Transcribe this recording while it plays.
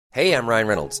Hey, I'm Ryan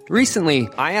Reynolds. Recently,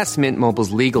 I asked Mint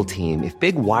Mobile's legal team if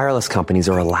big wireless companies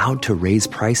are allowed to raise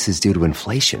prices due to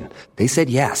inflation. They said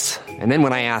yes. And then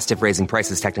when I asked if raising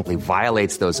prices technically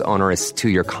violates those onerous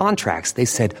two-year contracts, they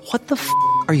said, "What the f***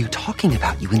 are you talking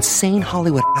about, you insane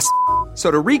Hollywood ass?" So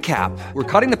to recap, we're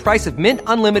cutting the price of Mint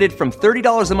Unlimited from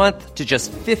 $30 a month to just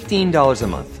 $15 a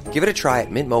month. Give it a try at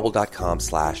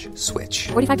mintmobile.com/switch.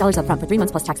 $45 up front for 3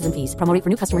 months plus taxes and fees. Promo rate for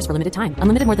new customers for limited time.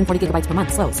 Unlimited more than 40 gigabytes per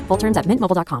month. Slows full terms at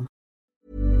mintmobile.com.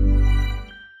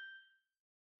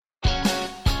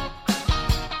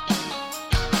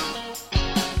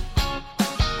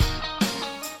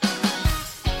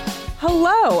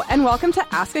 Hello, and welcome to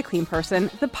Ask a Clean Person,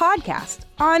 the podcast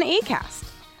on Acast.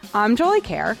 I'm Jolie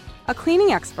Kerr, a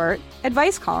cleaning expert,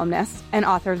 advice columnist, and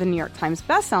author of the New York Times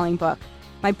bestselling book,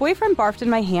 My Boyfriend Barfed in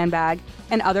My Handbag,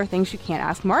 and Other Things You Can't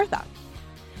Ask Martha.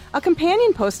 A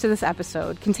companion post to this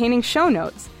episode containing show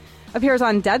notes appears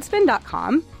on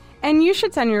Deadspin.com, and you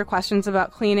should send your questions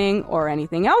about cleaning, or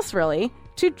anything else really,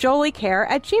 to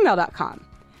joliecare@gmail.com,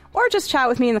 or just chat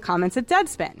with me in the comments at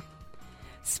Deadspin.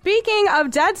 Speaking of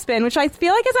Deadspin, which I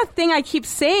feel like is a thing I keep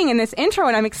saying in this intro,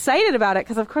 and I'm excited about it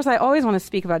because, of course, I always want to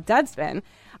speak about Deadspin.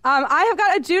 I have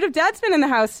got a dude of Deadspin in the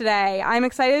house today. I'm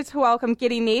excited to welcome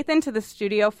Giddy Nathan to the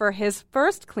studio for his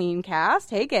first Clean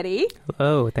Cast. Hey, Giddy.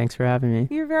 Hello. Thanks for having me.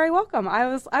 You're very welcome. I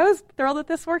was thrilled that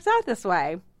this works out this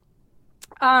way.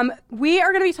 We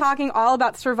are going to be talking all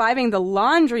about surviving the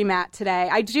laundromat today.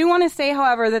 I do want to say,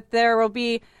 however, that there will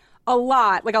be a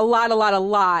lot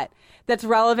that's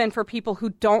relevant for people who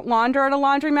don't launder at a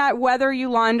laundromat, whether you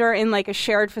launder in like a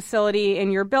shared facility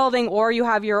in your building or you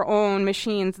have your own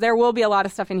machines. There will be a lot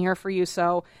of stuff in here for you,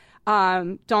 so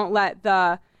don't let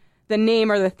the name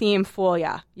or the theme fool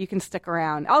you. You can stick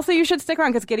around. Also, you should stick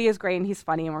around because Giddy is great and he's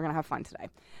funny and we're going to have fun today.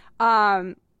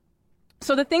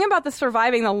 So the thing about the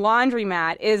surviving the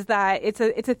laundromat is that it's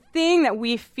a thing that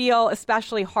we feel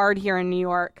especially hard here in New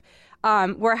York,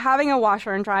 where having a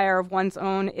washer and dryer of one's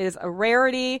own is a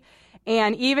rarity.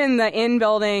 And even the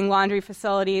in-building laundry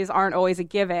facilities aren't always a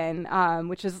given,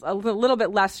 which is a little bit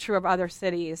less true of other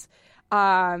cities.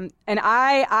 And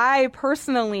I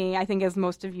personally, I think as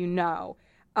most of you know,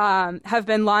 have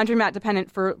been laundromat dependent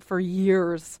for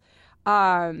years.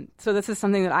 So this is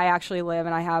something that I actually live,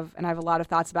 and I have a lot of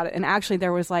thoughts about it. And actually,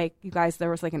 there was an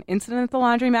incident at the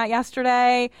laundromat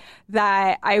yesterday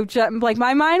that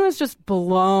my mind was just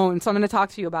blown. So I'm going to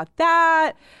talk to you about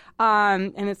that,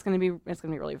 and it's going to be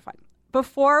really fun.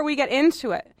 Before we get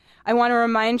into it, I want to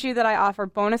remind you that I offer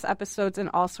bonus episodes and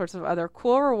all sorts of other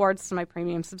cool rewards to my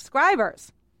premium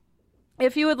subscribers.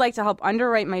 If you would like to help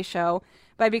underwrite my show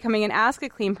by becoming an Ask a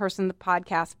Clean Person, the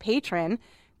podcast patron,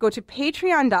 go to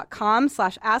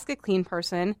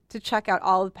patreon.com/askacleanperson to check out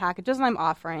all of the packages I'm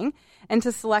offering and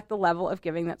to select the level of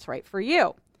giving that's right for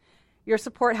you. Your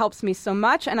support helps me so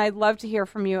much, and I'd love to hear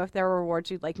from you if there are rewards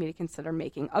you'd like me to consider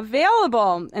making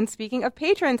available. And speaking of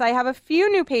patrons, I have a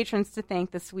few new patrons to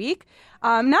thank this week.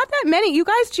 Not that many. You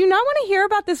guys, do you not want to hear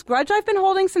about this grudge I've been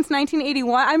holding since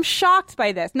 1981? I'm shocked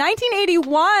by this.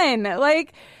 1981!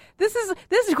 This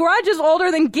grudge is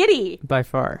older than Giddy. By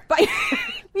far.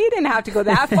 You didn't have to go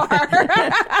that far.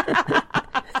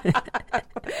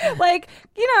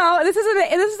 This is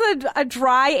a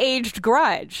dry-aged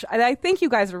grudge. And I think you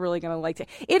guys are really going to like it.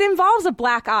 It involves a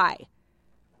black eye.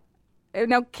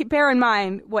 Now, bear in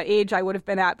mind what age I would have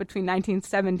been at between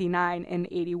 1979 and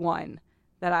 81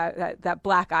 that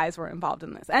black eyes were involved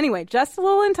in this. Anyway, just a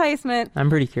little enticement. I'm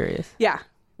pretty curious. Yeah.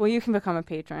 Well, you can become a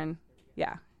patron.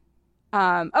 Yeah.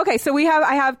 Okay, so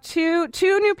I have two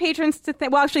new patrons to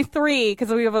well, actually three, because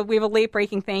we have a late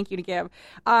breaking thank you to give.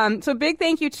 So big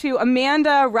thank you to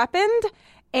Amanda Reppend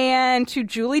and to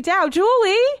Julie Dow.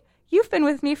 Julie, you've been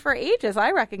with me for ages.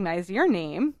 I recognize your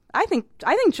name. I think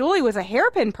Julie was a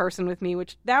hairpin person with me,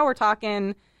 which now we're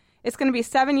talking. It's going to be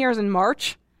 7 years in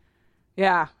March.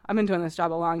 Yeah, I've been doing this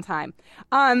job a long time.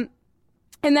 And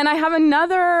then I have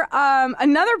another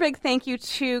big thank you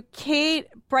to Kate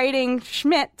Brighting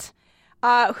Schmidt.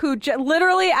 Who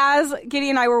literally, as Giddy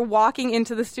and I were walking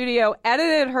into the studio,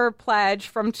 edited her pledge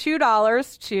from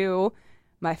 $2 to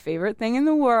my favorite thing in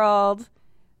the world,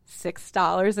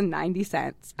 $6.90.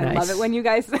 Nice. I love it when you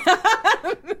guys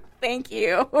thank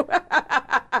you.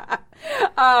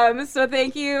 So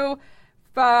thank you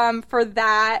for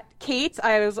that, Kate.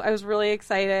 I was really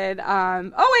excited.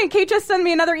 And Kate just sent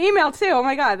me another email too. Oh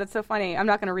my God, that's so funny. I'm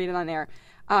not going to read it on there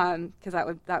because that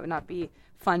would not be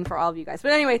fun for all of you guys.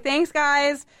 But anyway, thanks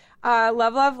guys.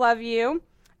 Love you.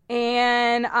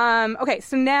 And okay,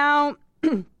 so now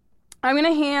I'm going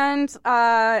to hand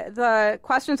the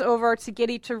questions over to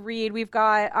Giddy to read. We've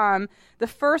got the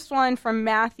first one from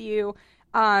Matthew.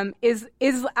 is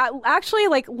actually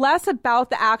like less about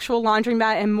the actual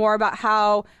laundromat and more about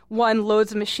how one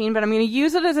loads a machine. But I'm going to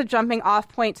use it as a jumping off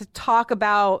point to talk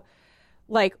about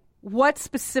like what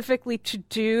specifically to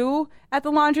do at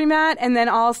the laundromat and then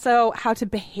also how to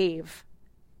behave.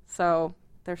 So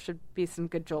there should be some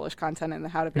good Joelish content in the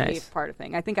how to behave part of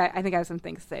thing. I think I have some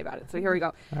things to say about it. So here we go.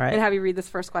 All right. I'm going to have you read this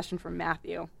first question from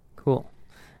Matthew. Cool.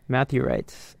 Matthew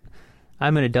writes,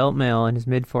 I'm an adult male in his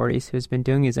mid-40s who has been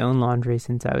doing his own laundry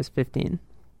since I was 15.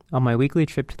 On my weekly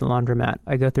trip to the laundromat,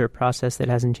 I go through a process that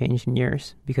hasn't changed in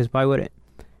years, because why would it?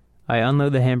 I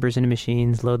unload the hampers into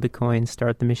machines, load the coins,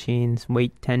 start the machines,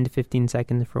 wait 10 to 15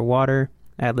 seconds for water,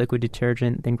 add liquid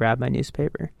detergent, then grab my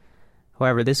newspaper.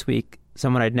 However, this week,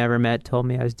 someone I'd never met told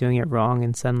me I was doing it wrong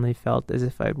and suddenly felt as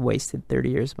if I'd wasted 30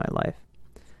 years of my life.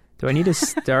 Do I need to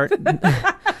start...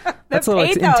 That's a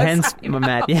little intense,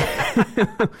 Matt. Yeah.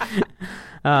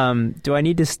 Do I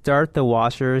need to start the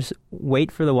washers,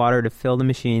 wait for the water to fill the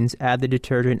machines, add the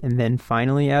detergent, and then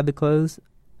finally add the clothes?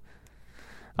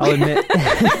 I'll admit...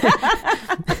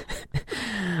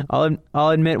 I'll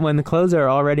admit when the clothes are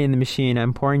already in the machine,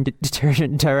 I'm pouring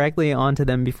detergent directly onto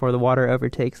them before the water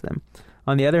overtakes them.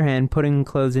 On the other hand, putting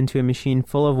clothes into a machine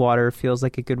full of water feels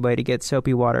like a good way to get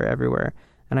soapy water everywhere,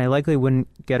 and I likely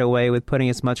wouldn't get away with putting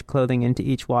as much clothing into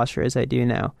each washer as I do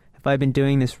now. Have I been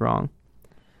doing this wrong?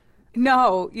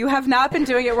 No, you have not been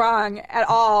doing it wrong at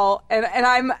all. And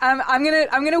I'm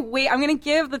gonna wait. I'm gonna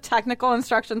give the technical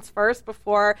instructions first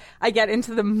before I get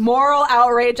into the moral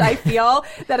outrage I feel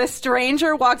that a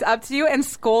stranger walked up to you and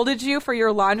scolded you for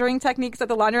your laundering techniques at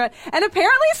the laundromat, and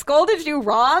apparently scolded you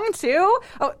wrong too.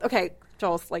 Oh, okay.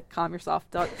 Joel, like, calm yourself.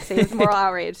 Don't say the moral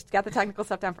outrage. Get the technical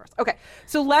stuff down first. Okay,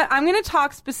 so I'm going to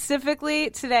talk specifically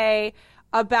today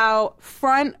about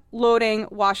front-loading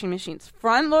washing machines.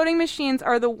 Front-loading machines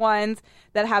are the ones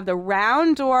that have the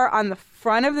round door on the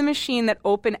front of the machine that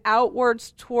open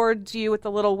outwards towards you with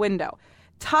the little window.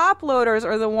 Top loaders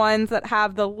are the ones that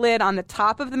have the lid on the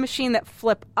top of the machine that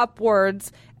flip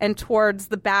upwards and towards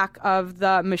the back of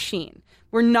the machine.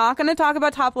 We're not going to talk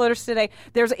about top loaders today.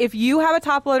 If you have a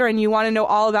top loader and you want to know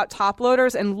all about top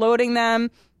loaders and loading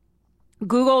them,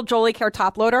 Google Jolie Care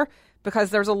top loader because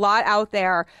there's a lot out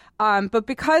there. But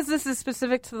because this is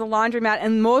specific to the laundromat,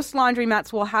 and most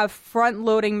laundromats will have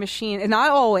front-loading machines, and not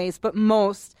always, but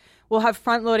most will have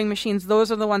front-loading machines.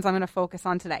 Those are the ones I'm going to focus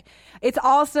on today. It's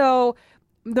also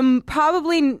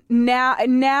probably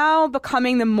now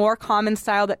becoming the more common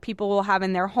style that people will have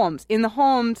in their homes. In the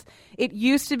homes, it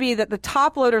used to be that the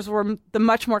top loaders were the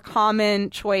much more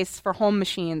common choice for home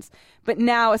machines. But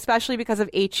now, especially because of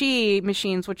HE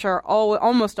machines, which are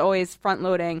almost always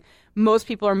front-loading, most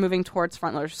people are moving towards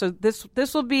front loaders. So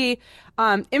this will be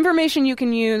information you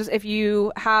can use if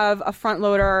you have a front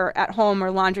loader at home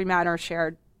or laundromat or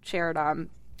shared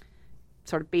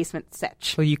sort of basement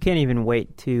sitch. Well, you can't even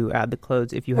wait to add the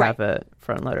clothes if you have a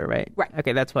front loader, right? Right.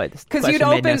 Okay, that's why this question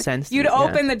made no sense. You'd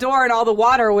open the door and all the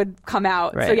water would come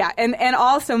out. Right. So yeah, and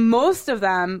also most of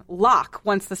them lock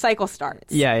once the cycle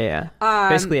starts. Yeah.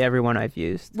 Basically everyone I've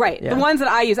used. Right. Yeah. The ones that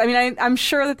I use. I mean, I'm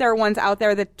sure that there are ones out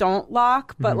there that don't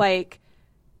lock, but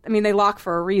they lock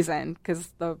for a reason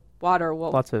because the water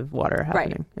will... Lots of water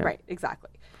happening. Right,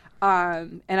 exactly.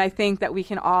 And I think that we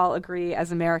can all agree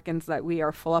as Americans that we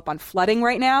are full up on flooding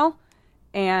right now,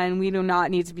 and we do not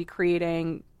need to be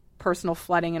creating personal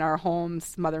flooding in our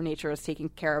homes. Mother Nature is taking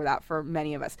care of that for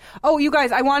many of us. Oh, you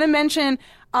guys, I want to mention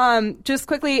just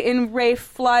quickly in Ray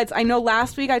floods. I know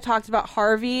last week I talked about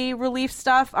Harvey relief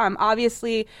stuff.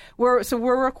 Obviously, we're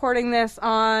recording this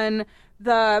on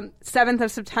the 7th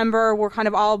of September. We're kind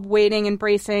of all waiting and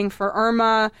bracing for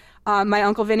Irma. My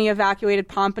Uncle Vinny evacuated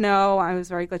Pompano. I was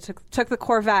very good. Took the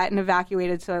Corvette and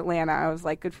evacuated to Atlanta. I was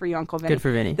like, good for you, Uncle Vinny. Good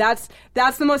for Vinny. That's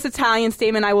the most Italian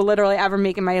statement I will literally ever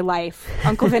make in my life.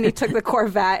 Uncle Vinny took the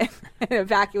Corvette and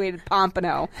evacuated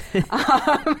Pompano.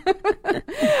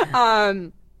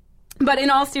 But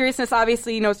in all seriousness,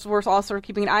 obviously, we're all sort of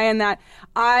keeping an eye on that.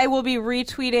 I will be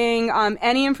retweeting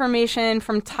any information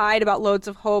from Tide about Loads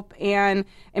of Hope, and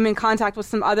am in contact with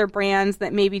some other brands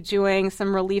that may be doing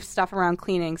some relief stuff around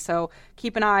cleaning. So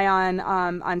keep an eye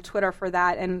on Twitter for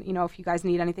that. And if you guys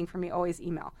need anything from me, always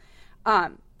email.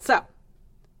 So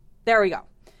there we go.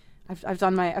 I've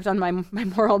done my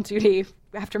moral duty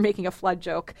after making a flood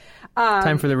joke.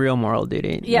 Time for the real moral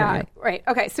duty. Yeah, right.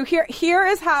 Okay, so here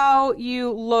is how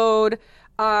you load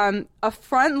a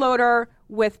front loader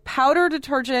with powder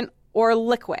detergent or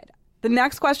liquid. The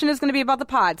next question is going to be about the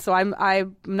pod, so I'm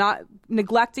not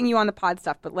neglecting you on the pod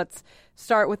stuff, but let's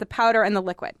start with the powder and the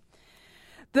liquid.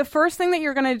 The first thing that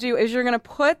you're going to do is you're going to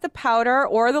put the powder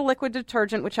or the liquid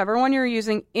detergent, whichever one you're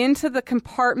using, into the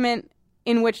compartment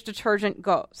in which detergent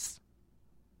goes.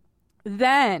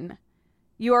 Then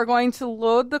you are going to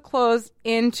load the clothes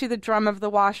into the drum of the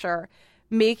washer,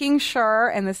 making sure,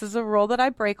 and this is a rule that I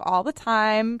break all the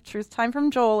time, truth time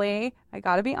from Jolie, I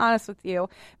got to be honest with you,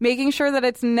 making sure that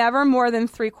it's never more than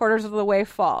 3/4 of the way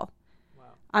full. Wow.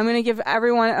 I'm going to give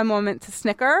everyone a moment to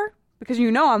snicker, because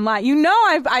I'm lying.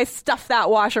 I stuff that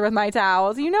washer with my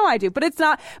towels. I do. But it's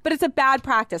a bad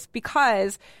practice,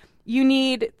 because you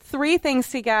need 3 things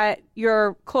to get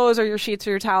your clothes or your sheets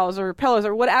or your towels or pillows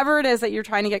or whatever it is that you're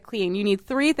trying to get clean. You need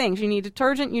 3 things. You need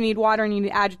detergent, you need water, and you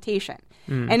need agitation.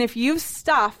 And if you've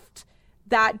stuffed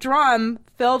that drum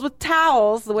filled with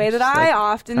towels the way that I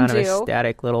often do. Kind of a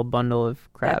static little bundle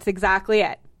of crap. That's exactly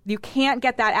it. You can't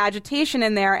get that agitation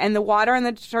in there, and the water and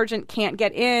the detergent can't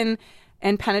get in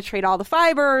and penetrate all the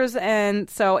fibers, and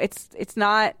so it's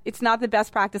not the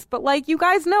best practice. But like you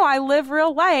guys know, I live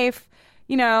real life.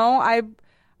 I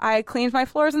cleaned my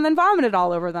floors and then vomited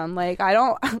all over them. Like I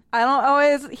don't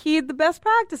always heed the best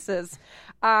practices.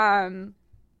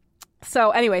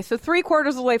 So anyway, so 3/4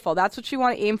 of the way full. That's what you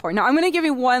want to aim for. Now I'm going to give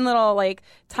you one little like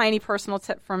tiny personal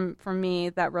tip from me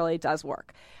that really does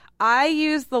work. I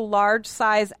use the large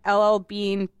size LL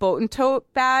Bean boat and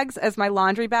tote bags as my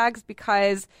laundry bags,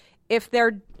 because if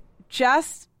they're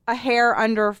just a hair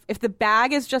under, if the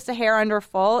bag is just a hair under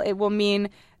full, it will mean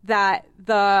that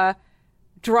the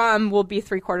drum will be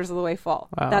 3/4 of the way full.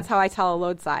 Wow. That's how I tell a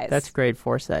load size. That's great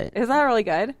foresight. Is that really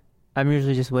good? I'm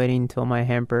usually just waiting until my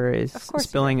hamper is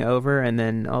spilling over, and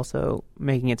then also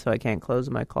making it so I can't close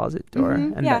my closet door.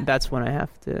 And that's when I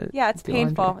have to. Yeah, it's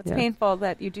painful. Laundry. It's painful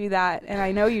that you do that, and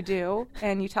I know you do,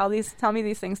 and you tell me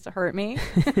these things to hurt me.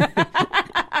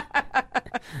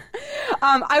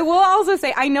 I will also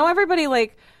say, I know everybody well,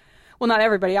 not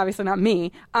everybody, obviously not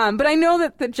me, but I know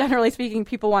that generally speaking,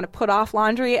 people want to put off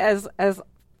laundry as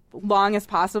long as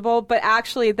possible, but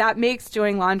actually that makes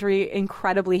doing laundry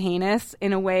incredibly heinous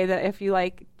in a way that if you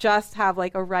just have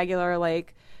a regular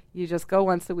you just go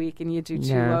once a week and you do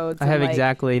 2 loads. I have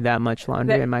exactly that much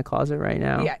laundry in my closet right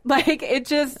now. Yeah, it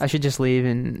just. I should just leave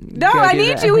and. No, I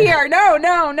need you here.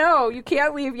 No, you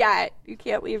can't leave yet.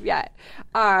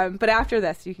 But after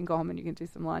this, you can go home and you can do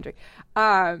some laundry.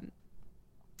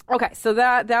 Okay, so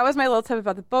that was my little tip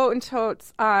about the boat and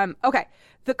totes. Okay.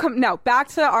 Now, back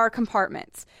to our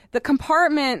compartments. The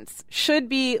compartments should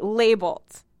be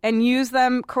labeled and use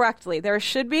them correctly. There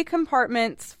should be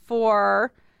compartments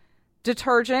for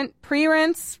detergent,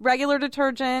 pre-rinse, regular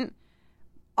detergent,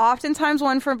 oftentimes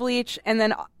one for bleach, and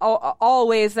then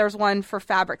always there's one for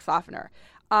fabric softener.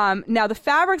 Now, the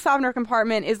fabric softener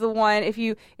compartment is the one, if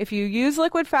you use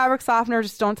liquid fabric softener,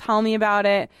 just don't tell me about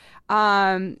it. What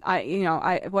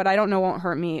I don't know won't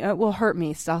hurt me. It will hurt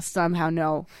me, so I'll somehow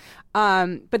know.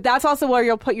 But that's also where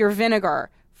you'll put your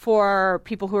vinegar for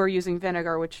people who are using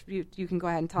vinegar, which you can go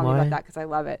ahead and tell me about that because I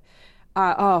love it.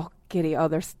 Giddy. Oh,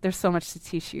 there's so much to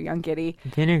teach you, young Giddy.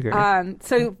 Vinegar.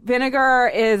 So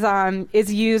vinegar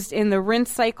is used in the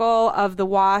rinse cycle of the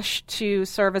wash to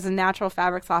serve as a natural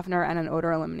fabric softener and an odor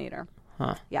eliminator.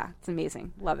 Huh. Yeah, it's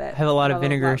amazing. Love it. I have a lot of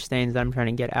vinegar stains that I'm trying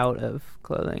to get out of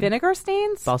clothing. Vinegar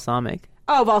stains? Balsamic.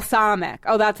 Oh, balsamic.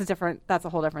 Oh, that's a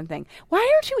whole different thing. Why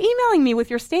aren't you emailing me with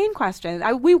your stain questions?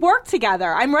 We work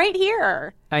together. I'm right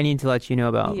here. I need to let you know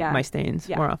about my stains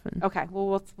more often. Okay.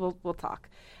 Well, we'll talk.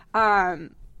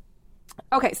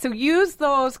 Okay, so use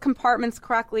those compartments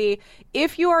correctly.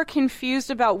 If you are confused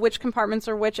about which compartments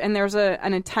are which and there's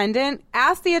an attendant,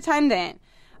 ask the attendant.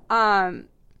 I'm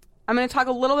going to talk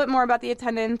a little bit more about the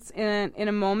attendants in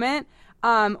a moment.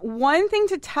 One thing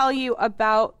to tell you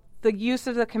about the use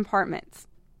of the compartments.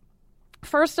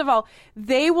 First of all,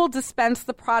 they will dispense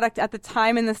the product at the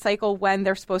time in the cycle when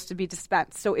they're supposed to be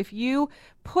dispensed. So if you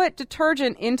put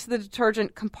detergent into the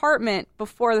detergent compartment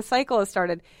before the cycle has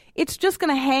started, it's just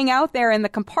going to hang out there in the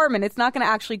compartment. It's not going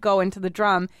to actually go into the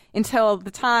drum until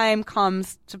the time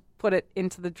comes to put it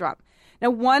into the drum. Now,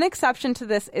 one exception to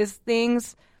this is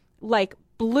things like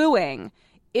bluing.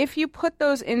 If you put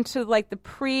those into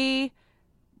the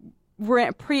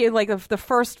the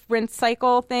first rinse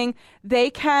cycle thing, they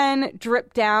can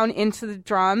drip down into the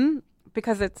drum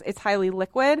because it's highly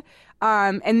liquid,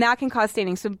 and that can cause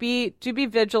staining. So be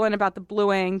vigilant about the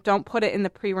bluing. Don't put it in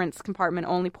the pre-rinse compartment.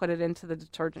 Only put it into the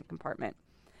detergent compartment.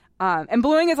 And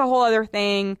bluing is a whole other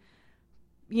thing.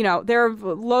 There are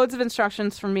loads of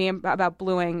instructions from me about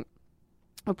bluing.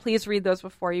 Well, please read those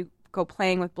before you go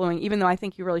playing with bluing, even though I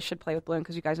think you really should play with bluing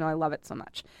because you guys know I love it so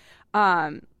much.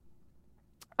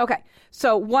 Okay,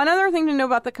 so one other thing to know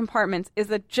about the compartments is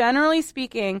that generally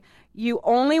speaking, you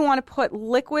only want to put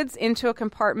liquids into a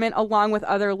compartment along with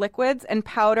other liquids and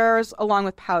powders along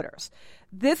with powders.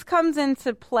 This comes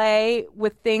into play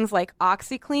with things like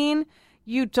OxiClean.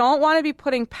 You don't want to be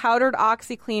putting powdered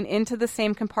OxiClean into the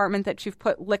same compartment that you've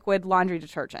put liquid laundry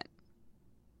detergent.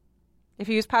 If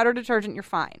you use powdered detergent, you're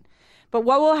fine. But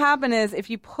what will happen is if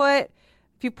you pour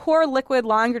liquid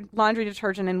laundry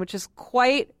detergent in, which is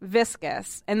quite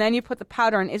viscous, and then you put the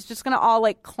powder in, it's just going to all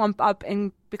like clump up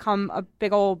and become a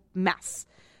big old mess.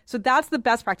 So that's the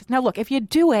best practice. Now, look, if you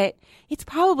do it, it's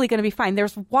probably going to be fine.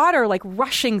 There's water like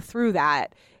rushing through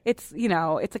that. It's,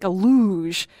 it's like a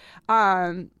luge.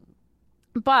 But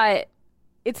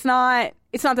it's not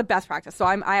the best practice. So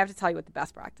I have to tell you what the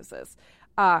best practice is.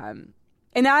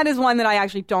 And that is one that I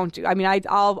actually don't do. I mean,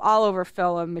 I'll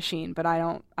overfill a machine, but I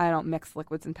don't mix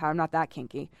liquids and powder. I'm not that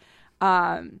kinky.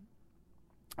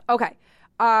 Okay.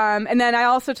 And then I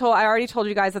already told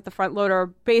you guys that the front loader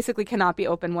basically cannot be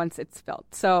open once it's filled.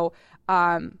 So,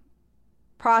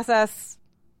 process,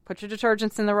 put your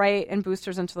detergents in the right and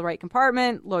boosters into the right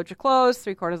compartment, load your clothes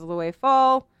 3/4 of the way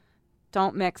full.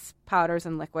 Don't mix powders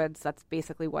and liquids. That's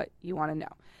basically what you want to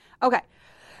know. Okay.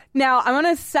 Now, I want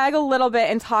to sag a little bit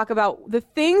and talk about the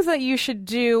things that you should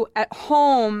do at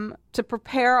home to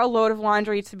prepare a load of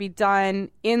laundry to be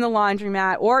done in the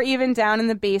laundromat or even down in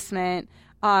the basement.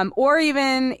 Or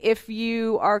even if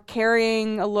you are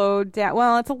carrying a load down,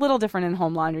 well, it's a little different in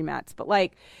home laundromats, but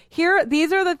like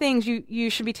these are the things you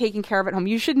should be taking care of at home.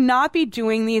 You should not be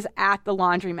doing these at the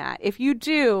laundromat. If you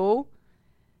do,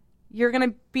 you're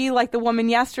going to be like the woman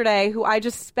yesterday who I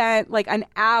just spent like an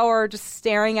hour just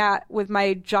staring at with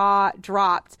my jaw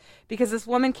dropped because this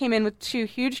woman came in with 2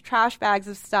 huge trash bags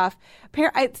of stuff.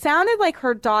 It sounded like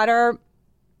her daughter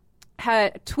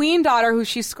had a tween daughter who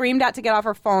she screamed at to get off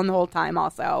her phone the whole time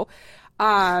also.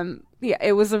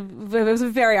 It was a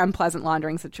very unpleasant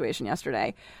laundering situation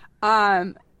yesterday.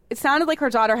 It sounded like her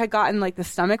daughter had gotten like the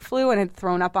stomach flu and had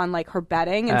thrown up on like her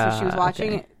bedding, and so she was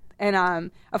watching it.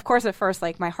 And of course at first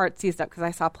like my heart seized up because I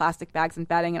saw plastic bags and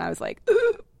bedding and I was like,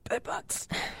 ooh, bed bugs.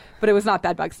 But it was not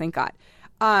bed bugs, thank God.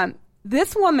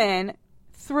 This woman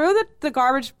threw the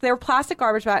garbage, they were plastic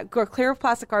garbage bags, clear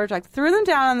plastic garbage bags, threw them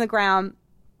down on the ground,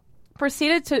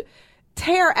 proceeded to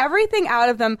tear everything out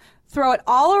of them, throw it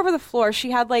all over the floor.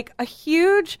 She had like a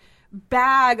huge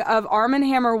bag of Arm &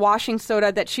 Hammer washing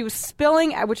soda that she was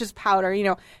spilling, which is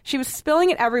powder, she was spilling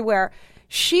it everywhere.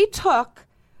 She took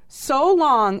so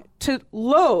long to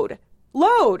load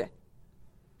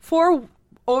 4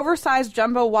 oversized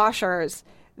jumbo washers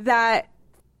that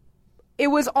it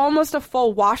was almost a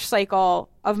full wash cycle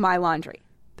of my laundry.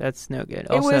 That's no good.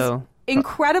 It was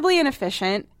incredibly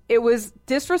inefficient. It was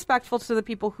disrespectful to the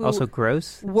people who also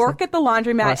gross work at the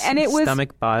laundromat, and it was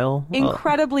stomach bile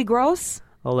incredibly gross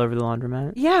all over the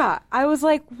laundromat. Yeah, I was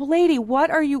like, lady,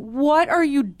 what are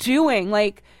you doing?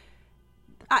 Like,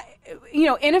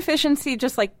 inefficiency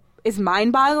just like is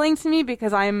mind-boggling to me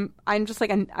because I'm just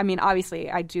like, I mean,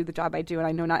 obviously I do the job I do, and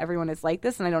I know not everyone is like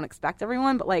this, and I don't expect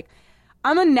everyone, but like,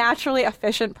 I'm a naturally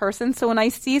efficient person, so when I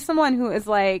see someone who is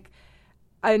like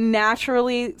a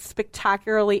naturally,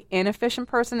 spectacularly inefficient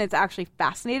person, it's actually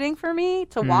fascinating for me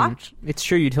to watch. It's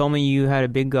true. You told me you had a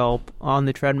big gulp on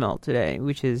the treadmill today,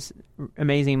 which is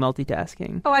amazing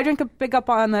multitasking. Oh, I drink a big gulp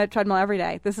on the treadmill every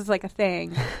day. This is like a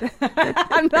thing.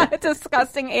 I'm not a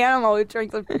disgusting animal who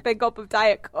drinks a big gulp of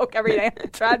Diet Coke every day on the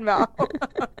treadmill.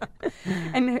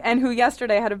 and who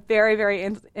yesterday had a very,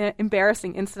 very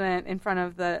embarrassing incident in front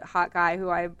of the hot guy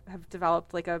who I have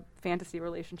developed like a fantasy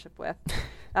relationship with.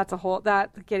 That's a whole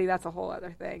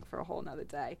other thing for a whole nother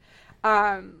day.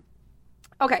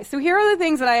 Okay, so here are the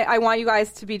things that I want you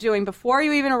guys to be doing before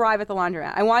you even arrive at the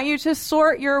laundromat. I want you to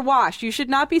sort your wash. You should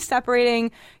not be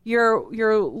separating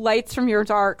your lights from your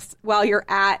darks while you're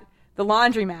at the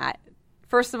laundromat.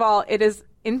 First of all, it is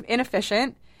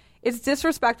inefficient. It's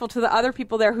disrespectful to the other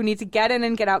people there who need to get in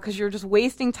and get out because you're just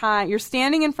wasting time. You're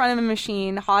standing in front of a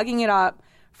machine, hogging it up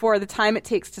for the time it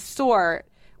takes to sort,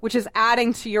 which is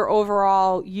adding to your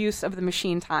overall use of the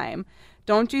machine time.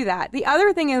 Don't do that. The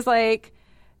other thing is like,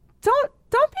 don't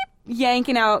be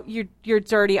yanking out your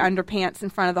dirty underpants in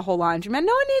front of the whole laundromat.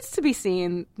 No one needs to be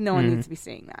seeing. No one needs to be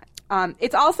seeing that.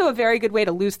 It's also a very good way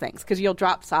to lose things because you'll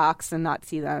drop socks and not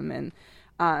see them.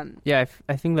 And yeah,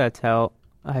 I think that's how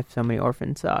I have so many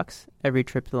orphan socks. Every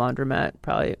trip to the laundromat,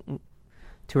 probably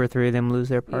 2 or 3 of them lose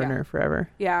their partner forever.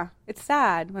 Yeah, it's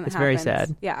sad when it's it happens. Very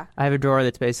sad. Yeah, I have a drawer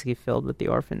that's basically filled with the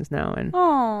orphans now, and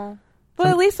but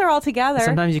at least they're all together.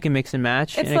 Sometimes you can mix and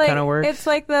match, and it kind of works. It's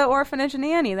like the orphanage and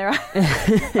Annie. They're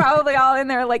probably all in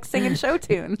there like singing show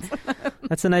tunes.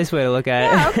 That's a nice way to look at it.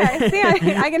 Yeah, okay. See,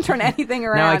 I can turn anything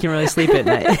around. Now I can really sleep at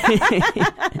night.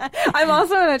 I'm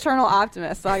also an eternal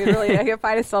optimist, so I can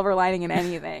find a silver lining in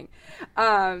anything.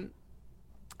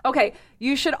 Okay,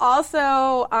 you should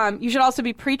also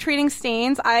be pre-treating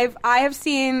stains. I have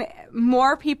seen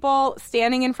more people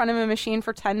standing in front of a machine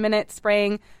for 10 minutes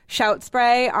spraying shout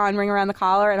spray on Ring Around the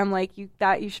Collar, and I'm like, you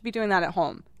should be doing that at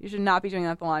home. You should not be doing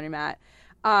that at the laundromat.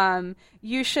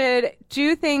 You should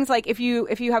do things like if you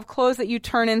have clothes that you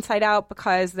turn inside out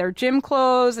because they're gym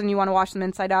clothes and you want to wash them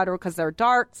inside out, or because they're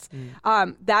darts,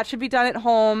 that should be done at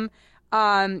home.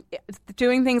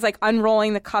 Doing things like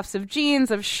unrolling the cuffs of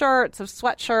jeans, of shirts, of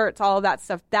sweatshirts, all of that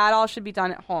stuff, that all should be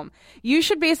done at home. You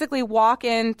should basically walk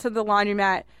into the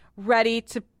laundromat ready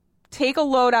to take a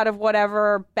load out of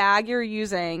whatever bag you're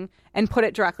using and put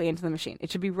it directly into the machine.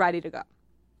 It should be ready to go.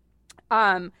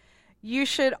 You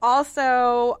should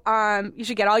also you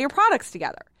should get all your products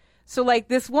together. So like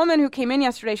this woman who came in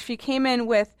yesterday, she came in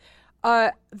with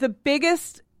the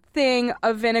biggest thing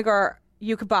of vinegar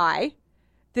you could buy,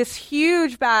 this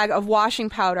huge bag of washing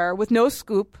powder with no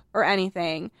scoop or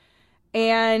anything,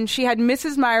 and she had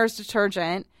Mrs. Meyer's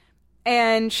detergent,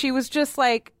 and she was just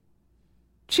a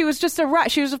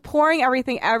rush. She was pouring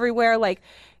everything everywhere. Like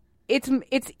it's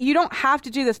you don't have to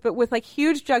do this, but with like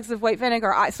huge jugs of white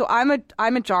vinegar. I'm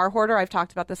a jar hoarder. I've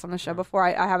talked about this on the show before.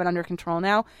 I have it under control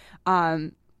now.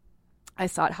 I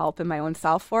sought help in my own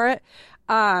self for it.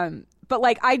 But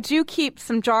like I do keep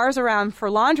some jars around for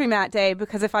laundromat day,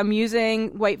 because if I'm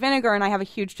using white vinegar and I have a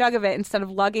huge jug of it, instead of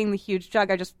lugging the huge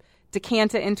jug, I just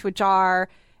decant it into a jar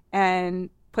and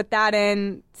put that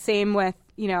in. Same with,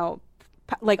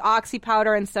 like Oxy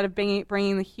powder, instead of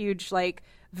bringing the huge like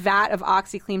vat of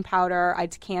OxyClean powder, I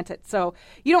decant it. So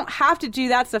you don't have to do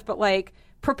that stuff, but like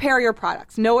prepare your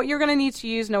products. Know what you're going to need to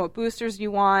use, know what boosters you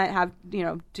want,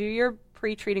 do your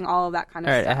pre-treating, all of that kind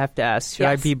of stuff. All right, I have to ask, should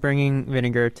I be bringing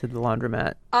vinegar to the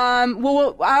laundromat?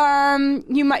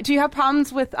 You might. Do you have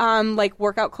problems with like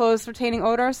workout clothes retaining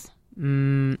odors?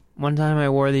 One time I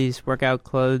wore these workout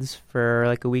clothes for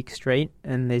like a week straight,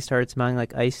 and they started smelling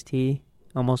like iced tea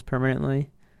almost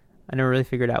permanently. I never really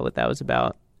figured out what that was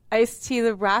about. Iced tea,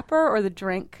 the wrapper or the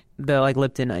drink? The like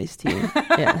Lipton iced tea.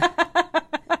 Yeah.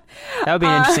 That would be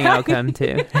an interesting outcome,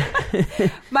 too.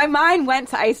 My mind went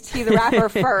to iced tea, the wrapper,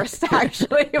 first,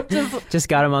 actually. Which is just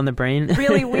got him on the brain.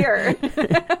 Really weird. Yeah,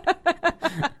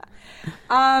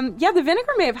 the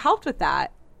vinegar may have helped with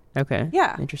that. Okay.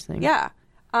 Yeah. Interesting. Yeah.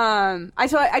 I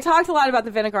talked a lot about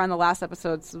the vinegar on the last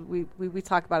episode, so we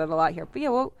talk about it a lot here. But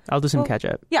yeah, I'll do some catch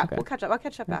up. Yeah, okay. We'll catch up. I'll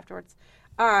catch up afterwards.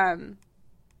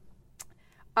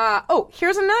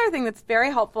 Here's another thing that's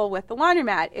very helpful with the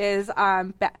laundromat is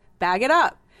bag it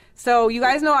up. So you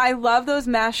guys know I love those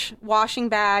mesh washing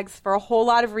bags for a whole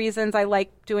lot of reasons. I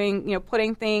like doing,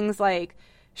 putting things like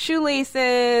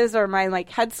shoelaces or my like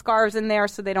headscarves in there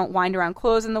so they don't wind around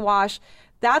clothes in the wash.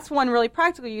 That's one really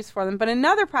practical use for them. But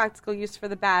another practical use for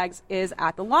the bags is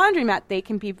at the laundromat. They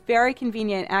can be very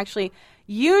convenient. Actually,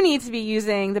 you need to be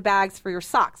using the bags for your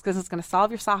socks because it's going to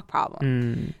solve your sock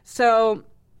problem. So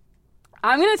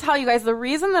I'm going to tell you guys the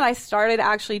reason that I started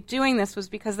actually doing this was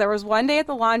because there was one day at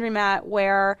the laundromat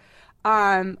where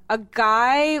a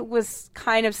guy was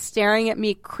kind of staring at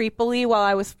me creepily while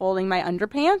I was folding my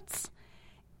underpants,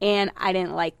 and I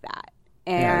didn't like that.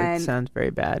 And yeah, it sounds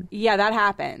very bad. Yeah, that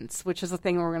happens, which is the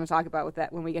thing we're going to talk about with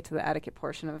that when we get to the etiquette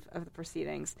portion of the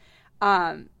proceedings.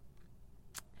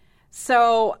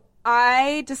 So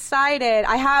I decided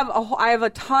I have a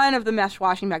ton of the mesh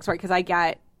washing bags, right? Because I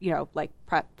get like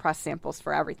press samples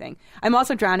for everything. I'm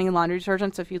also drowning in laundry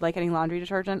detergent, so if you'd like any laundry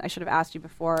detergent, I should have asked you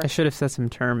before. I should have set some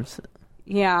terms.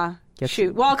 Yeah.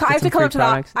 Shoot. Well, I have to come up to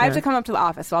the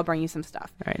office, so I'll bring you some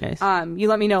stuff. All right, nice. You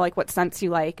let me know like what scents you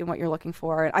like and what you're looking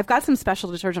for. I've got some special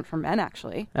detergent for men,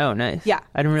 actually. Oh, nice. Yeah.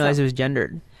 I didn't realize it was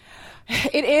gendered.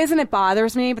 It is, and it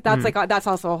bothers me, but that's that's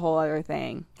also a whole other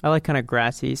thing. I like kind of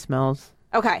grassy smells.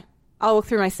 Okay. I'll look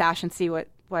through my stash and see what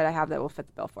I have that will fit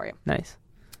the bill for you. Nice.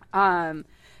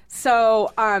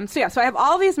 So I have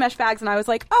all these mesh bags, and I was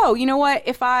like, oh, you know what?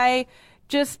 If I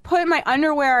just put my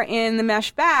underwear in the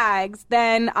mesh bags,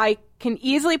 then I can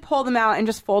easily pull them out and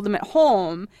just fold them at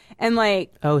home. And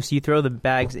like, oh, so you throw the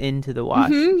bags into the wash?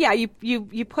 Mm-hmm, yeah,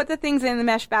 you put the things in the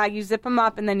mesh bag, you zip them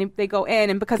up, and then they go in.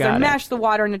 And because they're mesh, the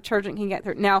water and detergent can get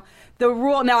through. Now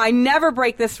I never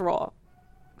break this rule.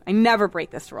 Hand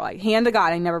to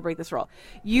God, I never break this rule.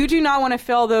 You do not want to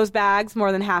fill those bags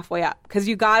more than halfway up because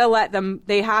you got to let them.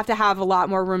 They have to have a lot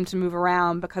more room to move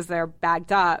around because they're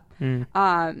bagged up.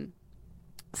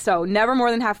 So never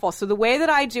more than half full. So the way that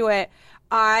I do it,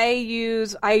 I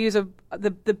use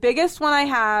the biggest one I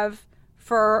have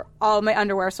for all of my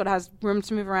underwear, so it has room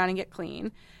to move around and get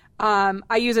clean.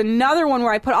 I use another one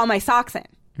where I put all my socks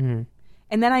in,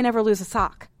 and then I never lose a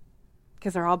sock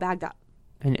because they're all bagged up.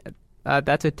 And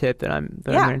That's a tip that I'm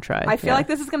going to try. I feel like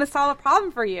this is going to solve a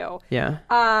problem for you. Yeah.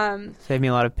 Save me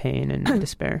a lot of pain and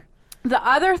despair. The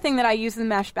other thing that I use the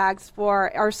mesh bags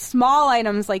for are small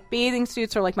items like bathing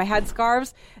suits or like my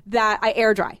headscarves that I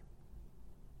air dry.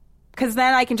 Because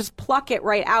then I can just pluck it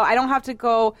right out. I don't have to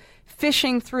go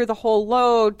fishing through the whole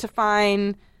load to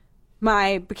find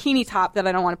my bikini top that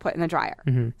I don't want to put in the dryer.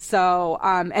 Mm-hmm. So,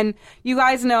 and you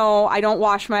guys know I don't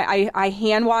wash I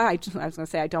hand wash. I was going to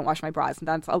say I don't wash my bras.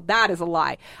 That is a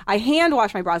lie. I hand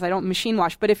wash my bras. I don't machine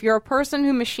wash. But if you're a person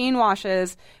who machine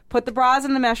washes, put the bras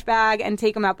in the mesh bag and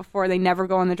take them out before they never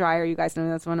go in the dryer. You guys know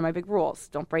that's one of my big rules.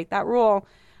 Don't break that rule.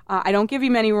 I don't give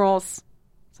you many rules.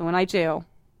 So when I do,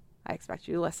 I expect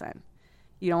you to listen.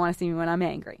 You don't want to see me when I'm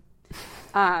angry.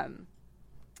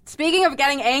 Speaking of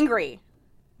getting angry,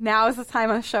 now is the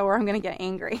time on the show where I'm going to get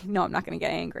angry. No, I'm not going to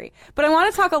get angry. But I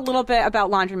want to talk a little bit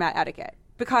about laundromat etiquette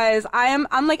because I'm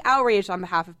like outraged on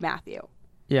behalf of Matthew.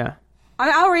 Yeah. I'm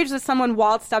outraged that someone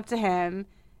waltzed up to him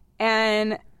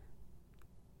and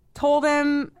told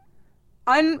him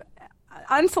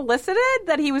unsolicited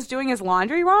that he was doing his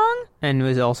laundry wrong. And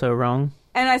was also wrong.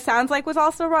 And it sounds like was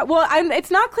also wrong. Well,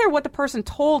 it's not clear what the person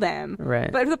told him.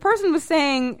 Right. But if the person was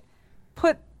saying,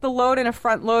 put the load in a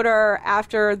front loader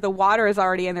after the water is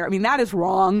already in there, I mean, that is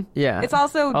wrong. Yeah. It's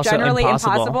also generally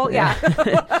impossible. Yeah.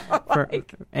 For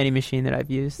any machine that I've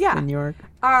used in New York.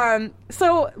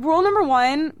 So rule number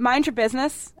 1, mind your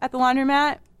business at the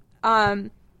laundromat.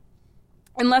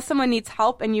 Unless someone needs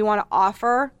help and you want to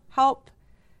offer help,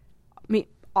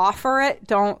 offer it.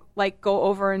 Don't like go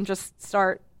over and just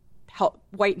start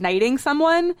white knighting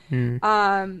someone.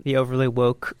 The overly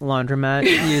woke laundromat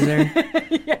user.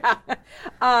 Yeah.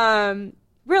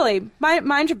 Really,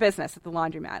 mind your business at the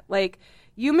laundromat. Like,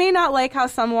 you may not like how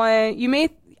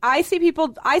I see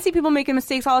people making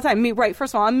mistakes all the time.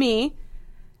 First of all, I'm me.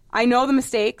 I know the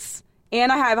mistakes,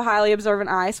 and I have a highly observant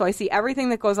eye, so I see everything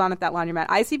that goes on at that laundromat.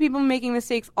 I see people making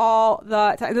mistakes all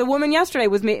the time. The woman yesterday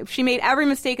she made every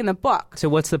mistake in the book. So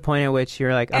what's the point at which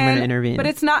you're like, I'm going to intervene? But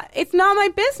it's not my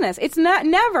business. It's not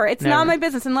my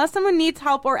business. Unless someone needs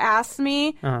help or asks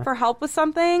me for help with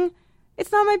something,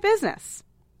 it's not my business.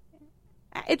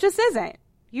 It just isn't.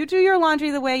 You do your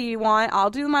laundry the way you want. I'll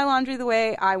do my laundry the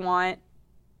way I want.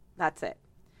 That's it.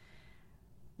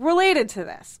 Related to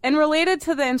this, and related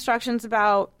to the instructions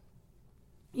about,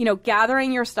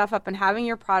 gathering your stuff up and having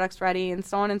your products ready and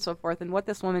so on and so forth, and what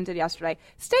this woman did yesterday,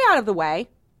 stay out of the way.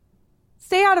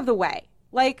 Stay out of the way.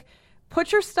 Like,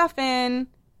 put your stuff in,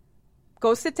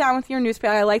 go sit down with your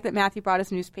newspaper. I like that Matthew brought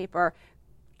his newspaper.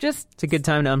 It's a good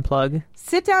time to unplug.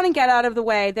 Sit down and get out of the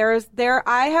way.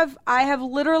 I have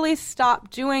literally stopped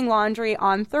doing laundry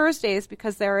on Thursdays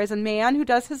because there is a man who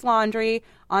does his laundry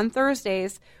on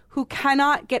Thursdays who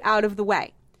cannot get out of the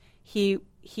way. He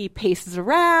paces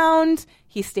around.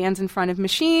 He stands in front of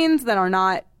machines that are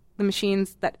not the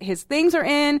machines that his things are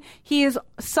in. He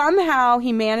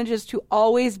manages to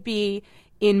always be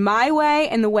in my way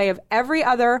and the way of every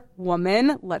other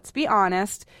woman, let's be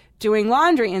honest, doing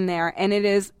laundry in there. And it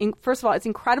is, first of all, it's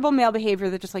incredible male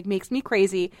behavior that just like makes me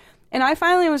crazy. And I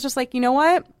finally was just like, you know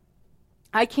what?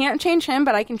 I can't change him,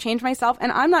 but I can change myself.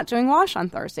 And I'm not doing wash on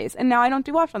Thursdays. And now I don't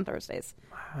do wash on Thursdays.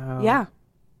 Wow. Yeah.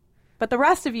 But the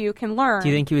rest of you can learn. Do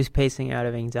you think he was pacing out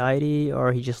of anxiety,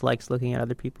 or he just likes looking at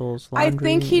other people's laundry?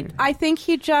 I think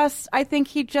he just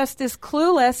is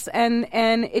clueless,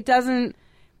 and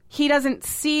he doesn't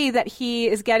see that he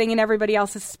is getting in everybody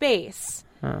else's space.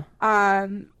 Huh.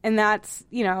 And that's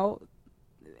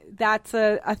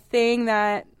a thing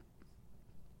that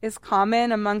is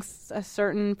common amongst a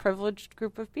certain privileged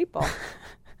group of people.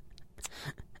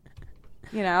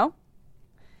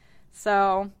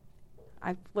 So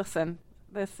listen,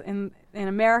 this in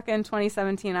America in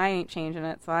 2017, I ain't changing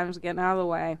it, so I'm just getting out of the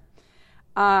way.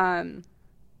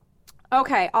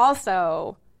 Okay,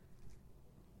 also,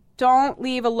 don't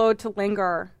leave a load to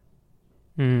linger.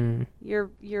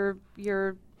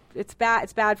 It's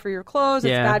bad for your clothes,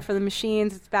 it's bad for the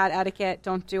machines, it's bad etiquette.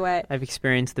 Don't do it. I've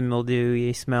experienced the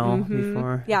mildewy smell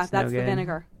before. Yeah, it's that's no the good.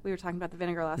 vinegar. We were talking about the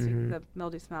vinegar last week, the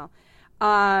mildew smell.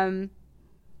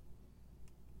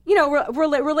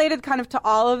 Related kind of to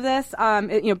all of this,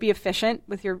 be efficient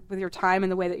with your time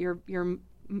and the way that you're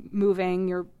moving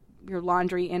your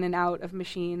laundry in and out of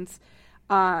machines.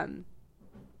 Don't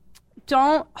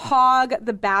hog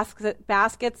the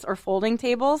baskets or folding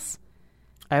tables.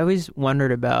 I always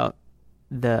wondered about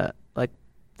the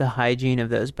hygiene of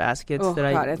those baskets. Oh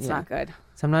God, it's not good.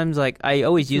 Sometimes I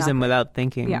always use them without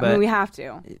thinking. Yeah, but we have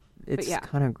to. it's yeah.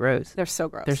 kind of gross. They're so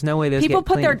gross. There's no way those people get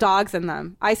put their cleaned. dogs in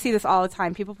them. I see this all the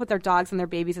time. People put their dogs and their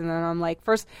babies in them. And I'm like,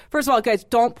 first of all, guys,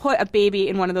 don't put a baby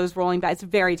in one of those rolling bags.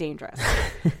 It's very dangerous.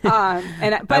 But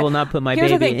I will not put my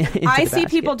here's the baby thing. into I the see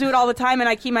basket. people do it all the time, and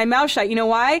I keep my mouth shut. You know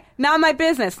why? Not my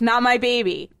business. Not my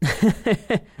baby.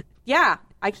 Yeah.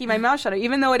 I keep my mouth shut,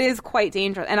 even though it is quite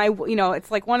dangerous. And it's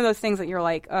like one of those things that you're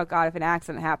like, oh God, if an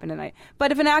accident happened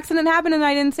but if an accident happened and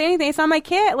I didn't say anything, it's not my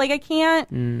kid. Like I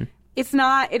can't,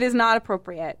 it is not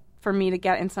appropriate for me to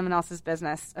get in someone else's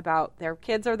business about their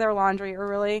kids or their laundry or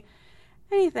really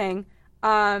anything.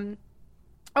 Okay.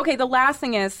 The last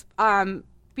thing is,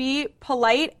 be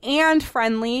polite and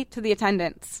friendly to the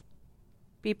attendants.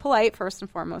 Be polite first and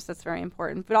foremost. That's very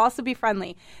important, but also be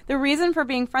friendly. The reason for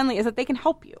being friendly is that they can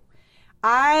help you.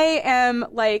 I am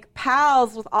like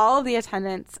pals with all of the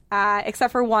attendants,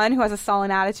 except for one who has a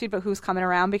sullen attitude, but who's coming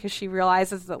around because she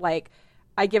realizes that like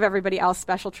I give everybody else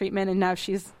special treatment, and now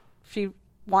she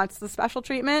wants the special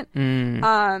treatment.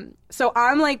 So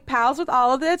I'm like pals with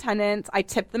all of the attendants. I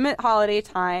tip them at holiday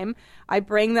time. I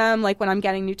bring them like when I'm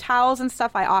getting new towels and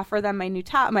stuff. I offer them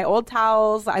my old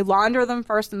towels. I launder them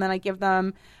first, and then I give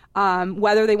them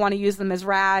whether they want to use them as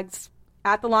rags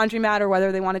at the laundromat or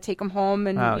whether they want to take them home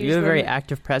and use you have a them. very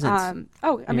active presence.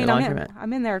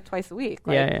 I'm in there twice a week.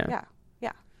 Like,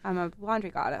 yeah. I'm a laundry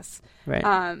goddess. Right.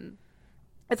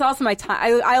 It's also my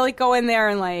time. I like go in there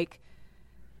and like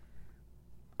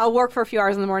I'll work for a few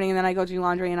hours in the morning, and then I go do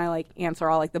laundry, and I like answer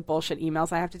all like the bullshit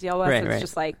emails I have to deal with. Right, so it's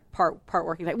just like part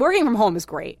working. Like, working from home is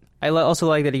great. I also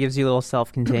like that it gives you a little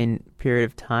self-contained period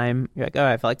of time. You're like, oh,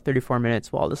 I have like 34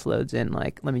 minutes while this loads in.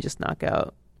 Like, let me just knock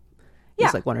out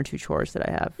just like one or two chores that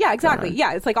I have. Yeah, exactly.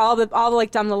 Yeah, it's like all the like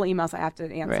dumb little emails I have to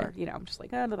answer. Right. You know, I'm just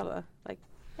like, like,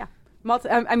 yeah.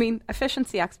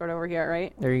 Efficiency expert over here,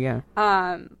 right? There you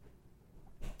go.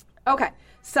 Okay.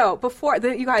 So before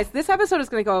you guys, this episode is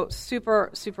going to go super,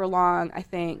 super long, I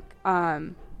think.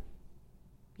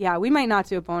 Yeah, we might not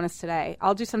do a bonus today.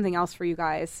 I'll do something else for you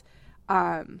guys.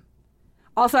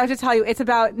 Also, I have to tell you, it's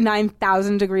about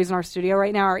 9,000 degrees in our studio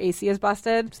right now. Our AC is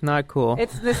busted. It's not cool.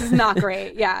 This is not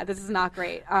great. Yeah, this is not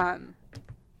great.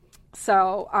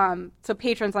 So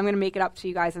patrons, I'm going to make it up to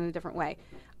you guys in a different way.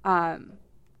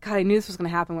 God, I knew this was going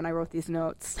to happen when I wrote these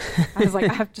notes. I was like,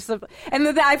 I have just,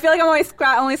 and I feel like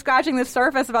I'm only scratching the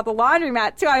surface about the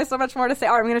laundromat too. I have so much more to say.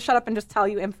 All right, I'm going to shut up and just tell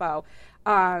you info.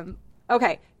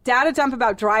 Okay, data dump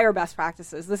about dryer best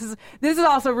practices. This is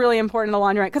also really important in the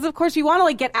laundromat because, of course, you want to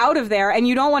like get out of there and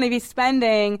you don't want to be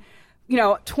spending,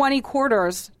 20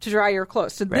 quarters to dry your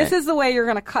clothes. So this is the way you're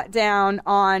going to cut down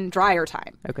on dryer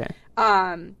time. Okay.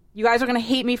 You guys are going to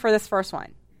hate me for this first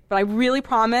one, but I really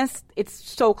promise it's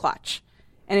so clutch.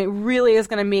 And it really is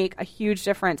going to make a huge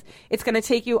difference. It's going to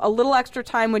take you a little extra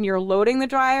time when you're loading the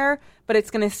dryer, but it's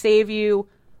going to save you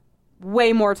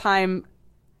way more time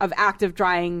of active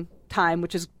drying time,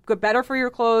 which is good, better for your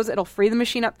clothes. It'll free the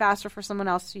machine up faster for someone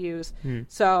else to use.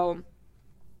 So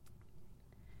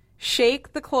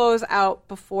shake the clothes out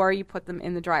before you put them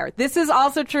in the dryer. This is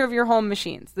also true of your home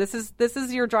machines. This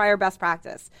is your dryer best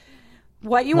practice.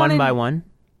 What you want one by one?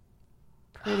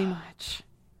 Pretty much.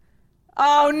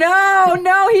 Oh,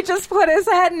 no, he just put his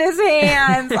head in his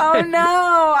hands. Oh,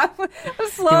 no. I'm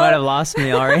slow. You might have lost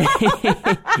me already.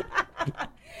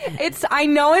 I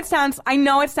know it sounds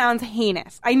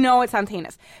heinous.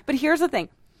 But here's the thing.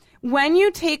 When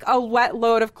you take a wet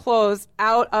load of clothes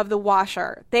out of the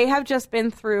washer, they have just been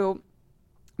through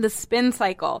the spin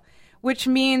cycle, which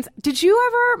means,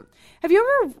 have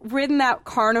you ever ridden that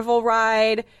carnival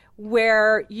ride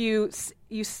where you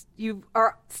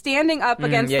are standing up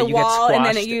against the wall and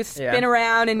then you spin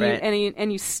around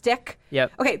and you stick?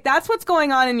 Yep. Okay, that's what's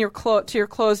going on in your to your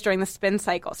clothes during the spin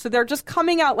cycle. So they're just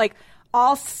coming out like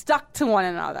all stuck to one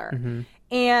another. Mm-hmm.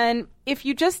 And if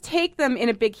you just take them in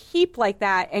a big heap like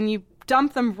that and you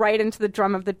dump them right into the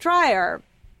drum of the dryer,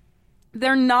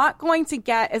 they're not going to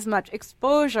get as much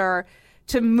exposure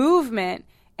to movement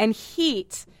and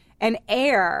heat and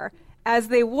air as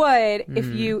they would if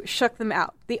you shook them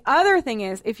out. The other thing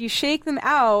is, if you shake them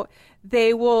out,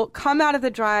 they will come out of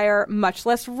the dryer much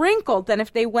less wrinkled than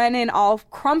if they went in all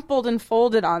crumpled and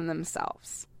folded on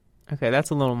themselves. Okay,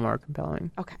 that's a little more compelling.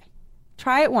 Okay.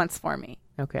 Try it once for me.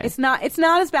 Okay. It's not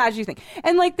as bad as you think.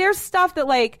 And like there's stuff that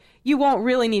like you won't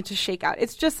really need to shake out.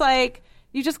 It's just like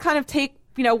you just kind of take,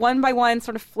 one by one,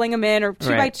 sort of fling them in, or two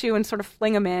by two and sort of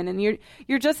fling them in, and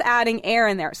you're just adding air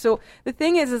in there. So the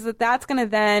thing is that that's going to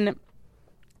then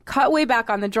cut way back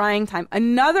on the drying time.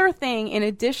 Another thing in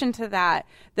addition to that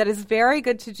is very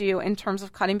good to do in terms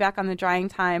of cutting back on the drying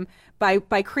time by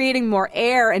creating more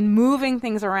air and moving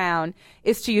things around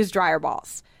is to use dryer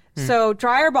balls. So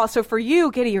dryer balls. So for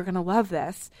you, Giddy, you're going to love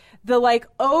this. The like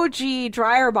OG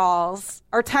dryer balls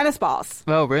are tennis balls.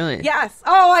 Oh, really? Yes.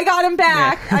 Oh, I got him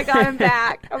back. Yeah. I got him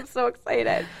back. I'm so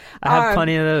excited. I have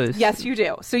plenty of those. Yes, you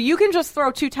do. So you can just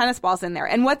throw 2 tennis balls in there.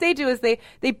 And what they do is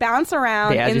they bounce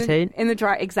around. They agitate? In the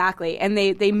dryer. Exactly. And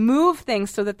they move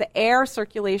things so that the air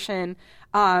circulation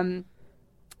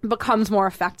becomes more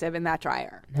effective in that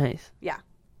dryer. Nice. Yeah.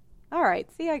 All right.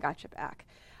 See, I got you back.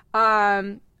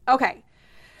 Okay.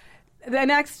 The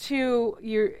next 2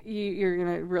 you're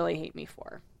gonna really hate me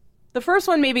for. The first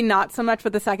one maybe not so much,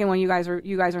 but the second one you guys are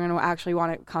gonna actually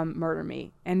want to come murder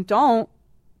me. And don't,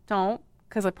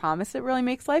 because I promise it really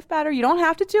makes life better. You don't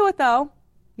have to do it though.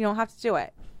 You don't have to do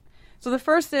it. So the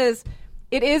first is,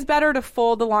 it is better to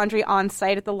fold the laundry on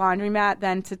site at the laundromat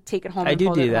than to take it home. I and do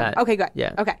fold it do at home. that. Okay, good.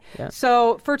 Yeah. Okay. Yeah.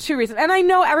 So for 2 reasons, and I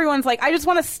know everyone's like, I just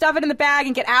want to stuff it in the bag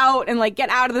and get out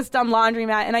of this dumb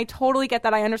laundromat, and I totally get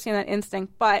that. I understand that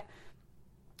instinct, but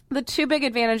the 2 big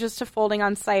advantages to folding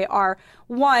on site are,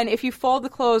 1, if you fold the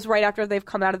clothes right after they've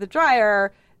come out of the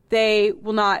dryer, they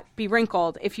will not be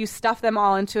wrinkled. If you stuff them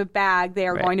all into a bag, they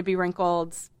are going to be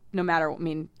wrinkled no matter what.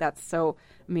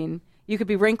 You could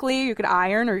be wrinkly, you could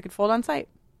iron, or you could fold on site.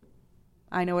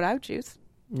 I know what I would choose.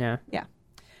 Yeah. Yeah.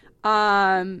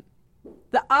 The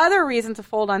other reason to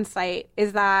fold on site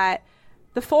is that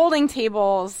the folding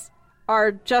tables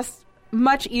are just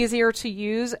much easier to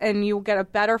use, and you'll get a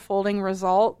better folding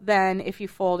result than if you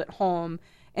fold at home,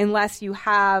 unless you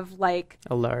have like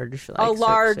a large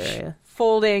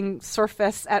folding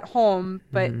surface at home.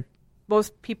 But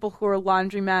most people who are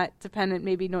laundromat dependent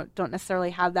maybe don't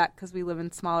necessarily have that, because we live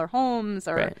in smaller homes.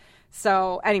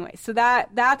 So anyway, so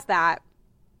that's that.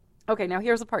 Okay, now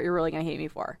here's the part you're really gonna hate me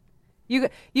for. You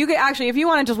could actually, if you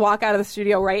want to just walk out of the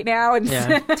studio right now and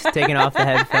just taking off the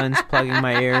headphones, plugging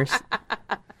my ears.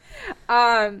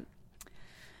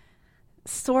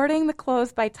 Sorting the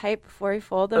clothes by type before you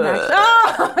fold them.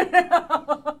 Oh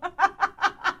no!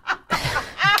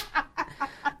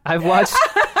 I've watched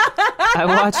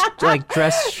like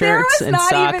dress shirts and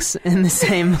socks in the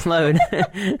same load.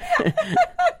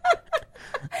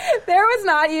 There was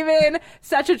not even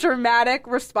such a dramatic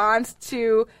response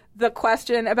to the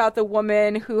question about the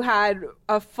woman who had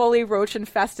a fully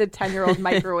roach-infested 10-year-old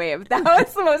microwave. That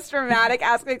was the most dramatic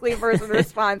Ask a Clean Person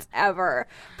response ever.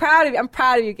 Proud of you. I'm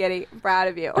proud of you, Giddy. I'm proud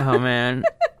of you. Oh, man.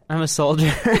 I'm a soldier.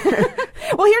 Well,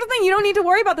 here's the thing. You don't need to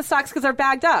worry about the socks because they're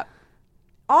bagged up.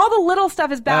 All the little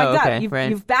stuff is bagged up.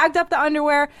 You've bagged up the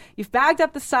underwear. You've bagged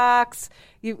up the socks.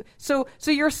 So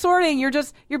you're sorting. You're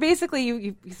basically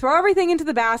you throw everything into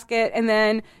the basket, and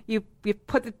then you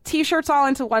put the t-shirts all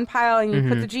into one pile, and you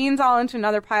put the jeans all into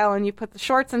another pile, and you put the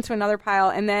shorts into another pile,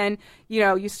 and then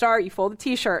you fold the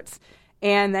t-shirts,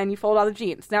 and then you fold all the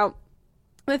jeans. Now,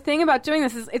 the thing about doing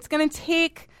this is it's going to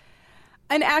take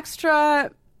an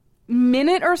extra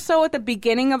minute or so at the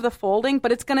beginning of the folding,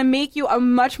 but it's going to make you a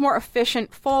much more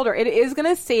efficient folder. It is going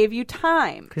to save you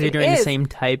time. Because you're doing the same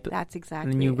type. That's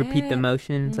exactly. And then you repeat the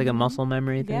motion. It's like a muscle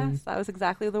memory thing. Yes, that was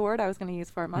exactly the word I was going to use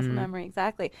for it. Muscle memory,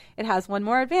 exactly. It has one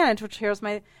more advantage, which here's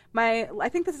my I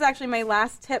think this is actually my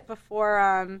last tip before,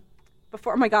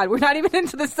 oh my God, we're not even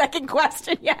into the second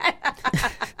question yet. I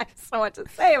have so much to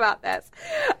say about this.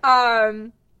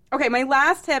 Okay, my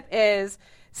last tip is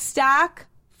stack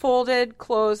folded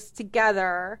clothes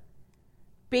together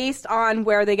based on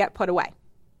where they get put away.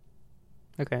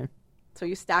 Okay. So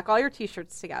you stack all your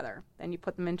t-shirts together, then you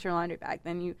put them into your laundry bag,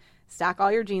 then you stack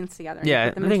all your jeans together.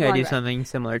 Yeah, I think I do something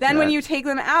similar to that. Then when you take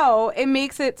them out, it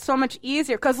makes it so much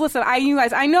easier. Because listen, I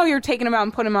know you're taking them out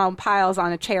and putting them out in piles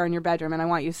on a chair in your bedroom, and I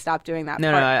want you to stop doing that.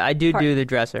 No, I do the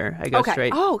dresser. I go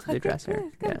straight to the dresser.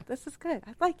 Good. Yeah. This is good.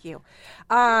 I like you.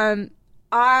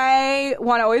 I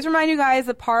want to always remind you guys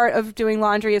that part of doing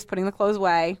laundry is putting the clothes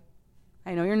away.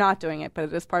 I know you're not doing it, but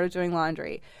it is part of doing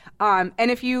laundry. And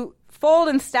if you fold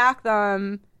and stack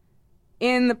them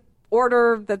in the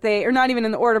order that they, or not even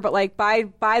in the order, but like by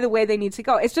the way they need to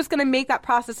go, it's just going to make that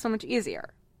process so much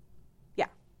easier. Yeah.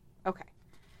 Okay.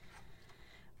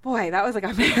 Boy, that was like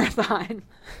a marathon.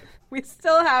 We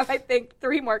still have, I think,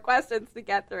 3 more questions to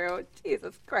get through.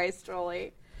 Jesus Christ,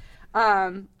 Jolie.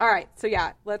 All right, so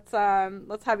yeah, let's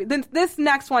have this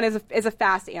next one is a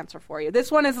fast answer for you. This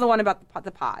one is the one about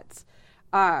the pods.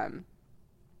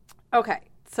 Okay,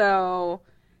 so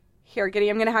here, Giddy,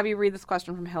 I'm going to have you read this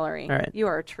question from Hillary. All right. You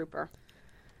are a trooper.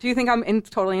 Do you think I'm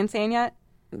totally insane yet?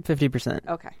 50%.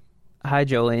 Okay. Hi,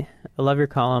 Jolie. I love your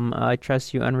column. I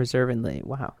trust you unreservedly.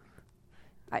 Wow.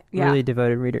 Yeah. Really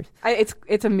devoted readers.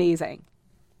 It's amazing.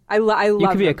 I love you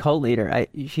could be them. a cult leader.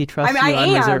 She trusts you I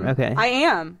unreserved. am. Okay. I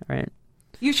am. All right.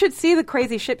 You should see the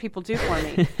crazy shit people do for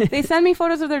me. They send me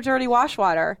photos of their dirty wash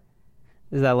water.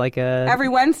 Is that like a... Every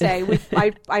Wednesday,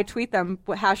 I tweet them,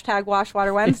 hashtag Wash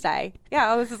Water Wednesday.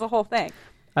 Yeah, this is a whole thing.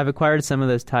 I've acquired some of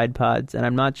those Tide Pods, and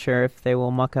I'm not sure if they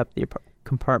will muck up the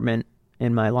compartment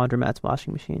in my laundromat's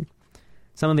washing machine.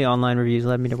 Some of the online reviews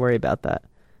led me to worry about that.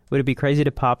 Would it be crazy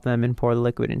to pop them and pour the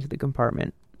liquid into the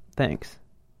compartment? Thanks.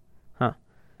 Huh.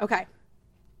 Okay.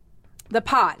 The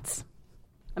pods.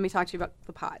 Let me talk to you about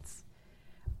the pods.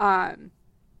 And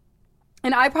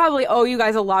I probably owe you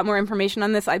guys a lot more information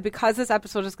on this. Because this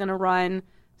episode is going to run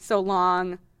so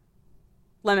long,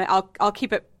 I'll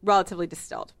keep it relatively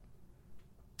distilled.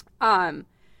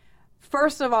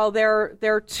 First of all, there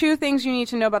are two things you need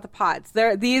to know about the pods.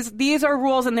 These are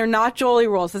rules, and they're not Jolie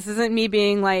rules. This isn't me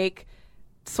being like,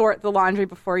 sort the laundry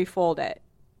before you fold it,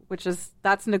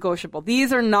 that's negotiable.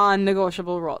 These are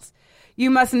non-negotiable rules. You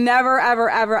must never, ever,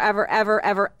 ever, ever, ever,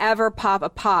 ever, ever pop a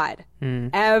pod.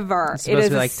 Ever. It's supposed to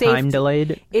be like time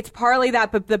delayed? It's partly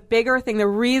that, but the bigger thing, the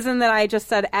reason that I just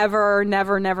said ever,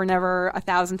 never, never, never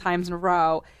 1,000 times in a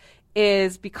row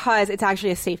is because it's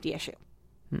actually a safety issue.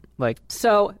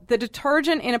 So the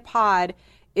detergent in a pod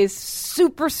is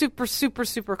super, super, super,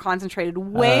 super concentrated,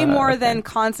 way more than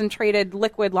concentrated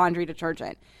liquid laundry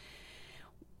detergent.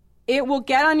 It will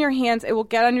get on your hands.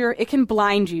 It can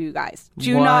blind you, you guys.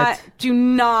 Do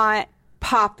not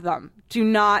pop them. Do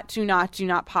not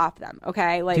pop them.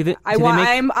 Okay.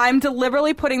 I'm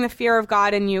deliberately putting the fear of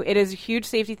God in you. It is a huge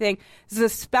safety thing. This is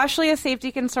especially a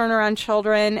safety concern around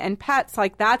children and pets.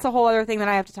 That's a whole other thing that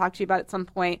I have to talk to you about at some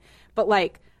point. But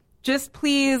just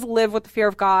please live with the fear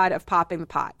of God of popping the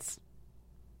pods.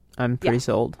 I'm pretty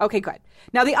sold. Okay, good.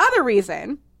 Now, the other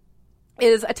reason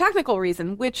is a technical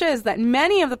reason, which is that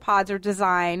many of the pods are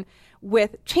designed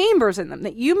with chambers in them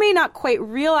that you may not quite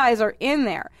realize are in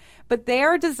there, but they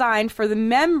are designed for the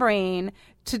membrane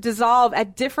to dissolve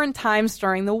at different times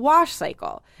during the wash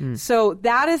cycle. So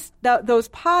that is those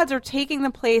pods are taking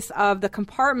the place of the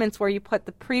compartments where you put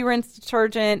the pre-rinse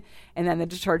detergent and then the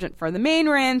detergent for the main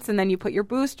rinse, and then you put your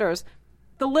boosters.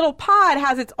 The little pod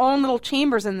has its own little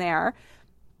chambers in there,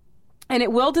 and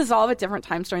it will dissolve at different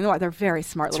times during the wash. They're very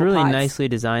smart little pods. It's a really nicely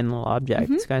designed little object.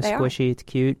 It's kind of squishy. It's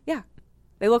cute. Yeah.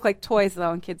 They look like toys,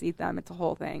 though, and kids eat them. It's a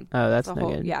whole thing. Oh, that's not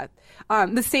good. Yeah.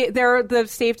 The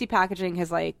safety packaging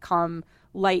has come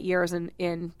light years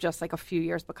in just a few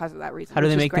years because of that reason. How do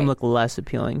they make them look less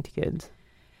appealing to kids?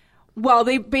 Well,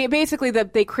 they basically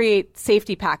they create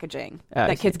safety packaging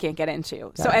that kids can't get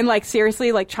into.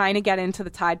 Seriously, trying to get into the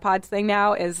Tide Pods thing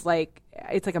now is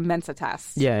it's like a Mensa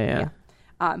test. Yeah.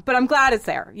 But I'm glad it's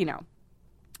there,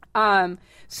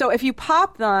 So if you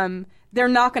pop them, they're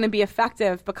not going to be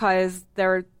effective because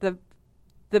they're the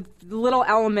little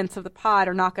elements of the pod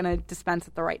are not going to dispense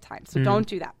at the right time. So don't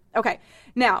do that. Okay.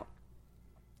 Now,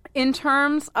 in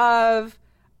terms of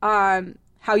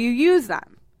how you use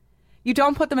them, you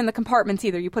don't put them in the compartments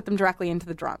either. You put them directly into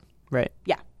the drum. Right.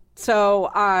 Yeah.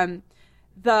 So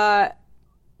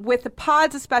with the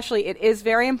pods especially, it is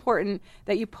very important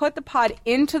that you put the pod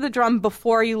into the drum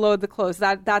before you load the clothes.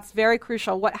 That's very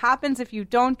crucial. What happens if you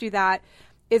don't do that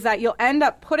is that you'll end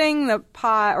up putting the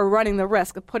pod or running the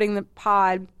risk of putting the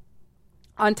pod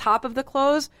on top of the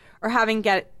clothes or having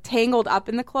get tangled up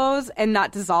in the clothes and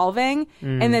not dissolving.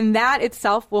 And then that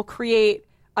itself will create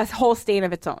a whole stain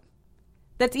of its own.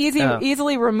 That's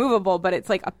easily removable, but it's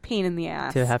a pain in the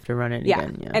ass. To have to run it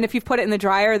again. Yeah. And if you put it in the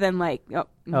dryer, then my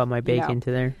bake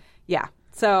into there. Yeah.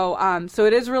 So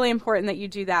it is really important that you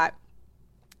do that.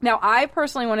 Now, I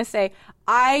personally want to say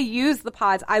I use the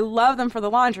pods. I love them for the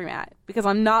laundromat because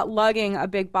I'm not lugging a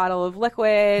big bottle of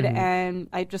liquid, and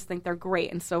I just think they're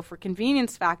great. And so for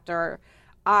convenience factor,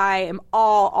 I am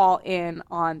all in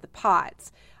on the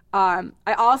pods. I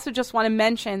also just want to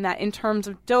mention that in terms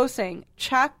of dosing,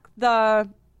 check the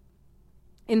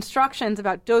instructions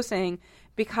about dosing,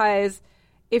 because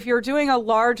if you're doing a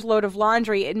large load of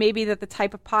laundry, it may be that the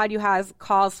type of pod you have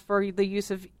calls for the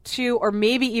use of 2 or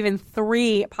maybe even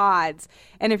 3 pods.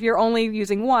 And if you're only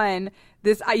using 1,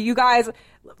 you guys,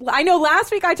 I know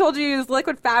last week I told you to use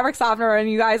liquid fabric softener and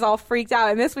you guys all freaked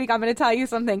out. And this week I'm going to tell you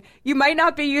something. You might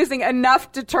not be using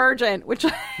enough detergent, which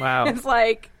is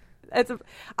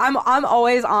I'm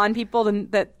always on people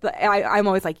I'm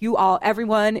always like,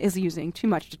 everyone is using too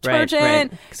much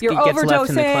detergent. Right. You're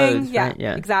overdosing. Clothes, yeah, right?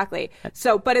 Yeah, exactly.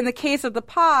 So, but in the case of the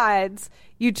pods,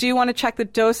 you do want to check the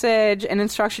dosage and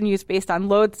instruction use based on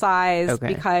load size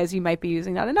because you might be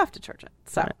using not enough detergent.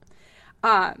 So,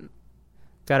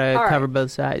 gotta cover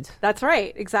both sides. That's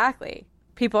right. Exactly.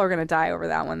 People are going to die over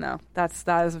that one, though. That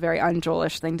is a very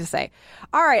un-Joelish thing to say.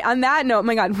 All right, on that note, oh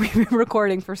my God, we've been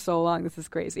recording for so long. This is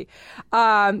crazy.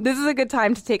 This is a good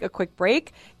time to take a quick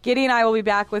break. Giddy and I will be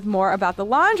back with more about the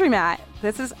laundromat.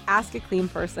 This is Ask a Clean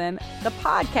Person, the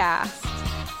podcast.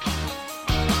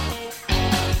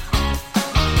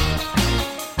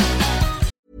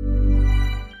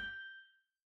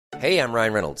 Hey, I'm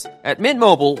Ryan Reynolds. At Mint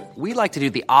Mobile, we like to do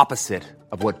the opposite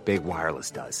of what Big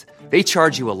Wireless does. They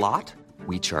charge you a lot,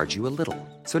 we charge you a little.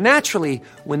 So naturally,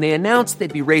 when they announced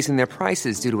they'd be raising their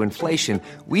prices due to inflation,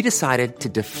 we decided to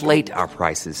deflate our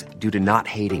prices due to not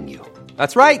hating you.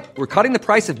 That's right. We're cutting the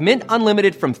price of Mint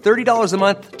Unlimited from $30 a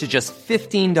month to just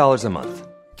 $15 a month.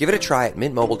 Give it a try at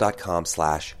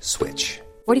mintmobile.com/switch.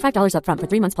 $45 up front for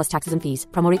 3 months plus taxes and fees.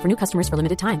 Promo rate for new customers for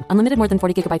limited time. Unlimited more than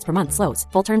 40 gigabytes per month. Slows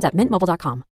full terms at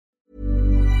mintmobile.com.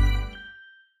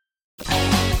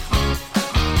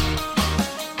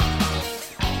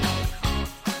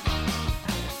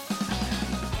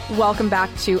 Welcome back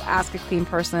to Ask a Clean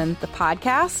Person, the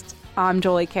podcast. I'm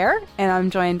Jolie Kerr, and I'm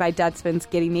joined by Deadspin's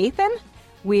Giddy Nathan.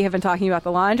 We have been talking about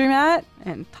the laundromat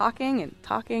and talking and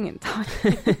talking and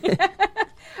talking.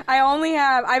 I only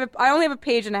have a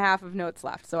page and a half of notes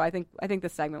left, so I think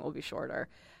this segment will be shorter.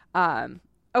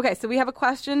 Okay, so we have a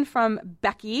question from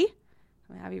Becky.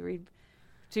 I'll have you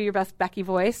do your best Becky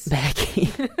voice.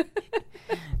 Becky.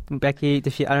 Becky,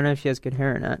 I don't know if she has good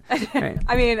hair or not. Right.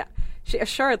 I mean, she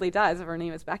assuredly does if her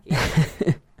name is Becky.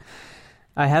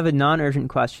 I have a non-urgent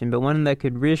question, but one that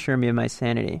could reassure me of my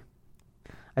sanity.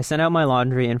 I send out my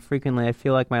laundry, and frequently I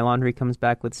feel like my laundry comes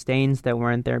back with stains that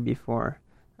weren't there before.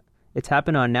 It's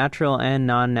happened on natural and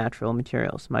non-natural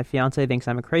materials. My fiancé thinks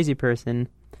I'm a crazy person.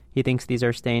 He thinks these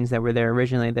are stains that were there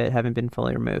originally that haven't been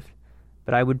fully removed.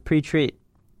 But I would pre-treat.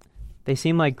 They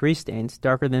seem like grease stains,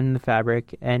 darker than the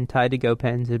fabric, and tied to go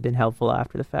pens have been helpful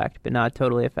after the fact, but not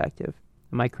totally effective.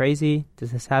 Am I crazy?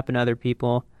 Does this happen to other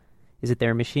people? Is it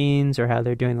their machines or how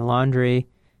they're doing the laundry?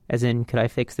 As in, could I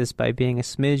fix this by being a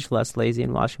smidge less lazy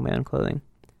and washing my own clothing?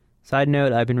 Side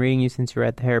note, I've been reading you since you were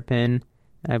at the hairpin,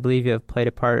 and I believe you have played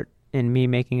a part in me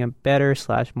making a better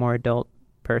 / more adult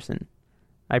person.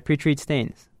 I pre-treat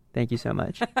stains. Thank you so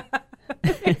much.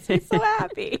 It makes me so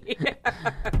happy.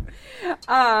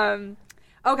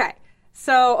 Okay.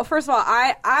 So, first of all,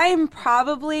 I'm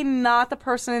probably not the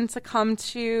person to come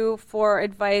to for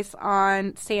advice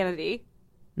on sanity.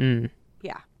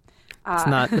 Yeah. It's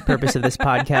not the purpose of this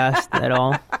podcast at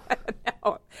all.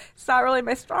 No, it's not really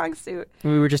my strong suit.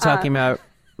 We were just talking about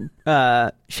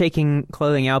shaking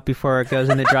clothing out before it goes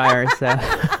in the dryer, so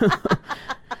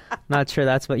not sure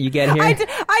that's what you get here.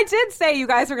 I did say you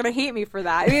guys are going to hate me for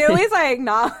that. I mean, at least I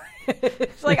acknowledge.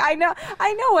 Like, I know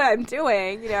what I'm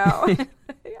doing, you know.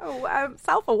 I'm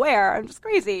self-aware. I'm just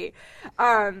crazy.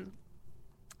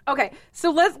 Okay,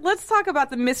 so let's talk about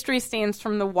the mystery stains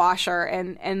from the washer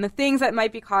and the things that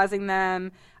might be causing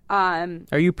them. Are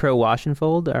you pro wash and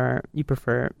fold, or you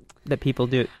prefer that people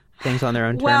do things on their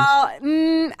own terms? Well,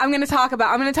 I'm going to talk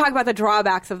about the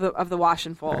drawbacks of the wash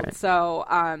and fold. Right. So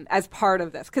as part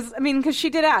of this, because she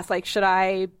did ask, like, should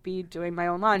I be doing my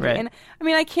own laundry? Right. And I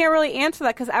mean, I can't really answer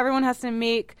that because everyone has to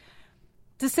make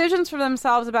decisions for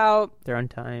themselves about their own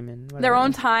time and whatever. Their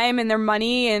own time and their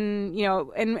money, and you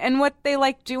know, and what they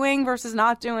like doing versus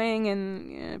not doing.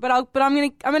 And but I'm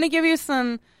gonna give you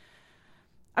some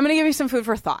food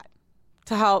for thought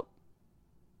to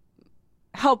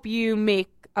help you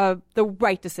make the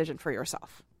right decision for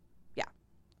yourself.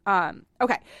 Yeah.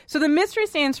 Okay. So the mystery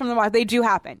stains from the wash, they do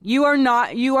happen. You are not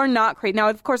crazy. Now,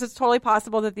 of course, it's totally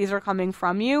possible that these are coming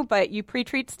from you, but you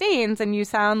pre-treat stains and you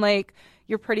sound like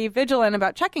you're pretty vigilant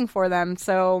about checking for them.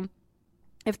 So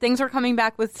if things are coming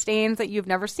back with stains that you've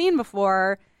never seen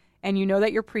before and you know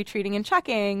that you're pre-treating and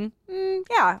checking,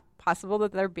 yeah, possible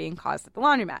that they're being caused at the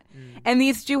laundromat. And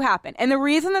these do happen. And the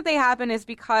reason that they happen is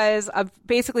because of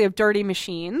dirty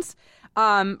machines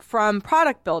from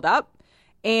product buildup.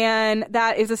 And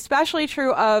that is especially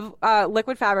true of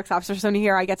liquid fabric softener. So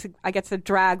here I get to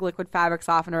drag liquid fabric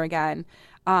softener again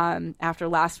after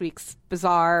last week's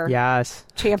bizarre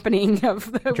championing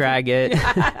of the drag it.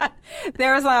 Yeah.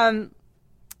 There's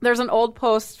an old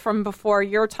post from before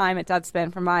your time at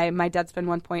Deadspin, from my Deadspin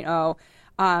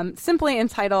 1.0, simply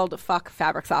entitled "Fuck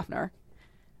Fabric Softener."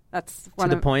 That's one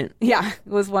to the point. Yeah,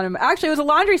 it was one of actually it was a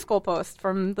laundry school post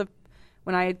from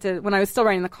when I was still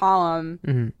writing the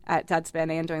column at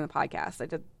Deadspin and doing the podcast. I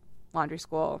did laundry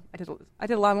school. I did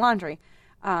a lot of laundry.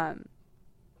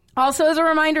 Also, as a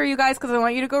reminder, you guys, because I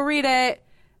want you to go read it,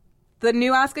 the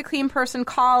new Ask a Clean Person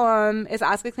column is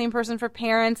Ask a Clean Person for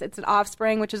Parents. It's at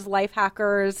Offspring, which is Life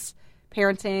Hackers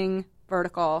parenting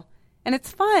vertical, and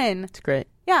it's fun. It's great.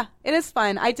 Yeah, it is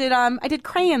fun. I did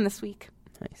crayon this week.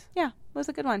 Nice. Yeah, it was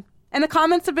a good one. And the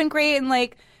comments have been great, and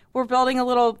like we're building a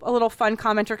little fun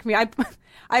commenter community.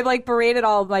 I like berated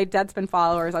all of my Deadspin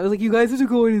followers. I was like, you guys have to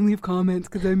go in and leave comments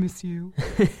because I miss you.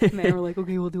 And they were like,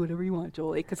 okay, we'll do whatever you want,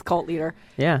 Jolie, because cult leader.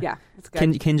 Yeah, it's good.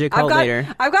 Kinja cult leader.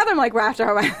 I've got them like wrapped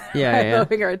around my yeah.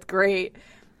 finger. It's great.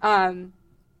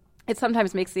 It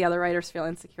sometimes makes the other writers feel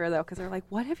insecure though, because they're like,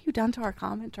 what have you done to our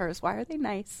commenters? Why are they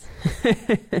nice?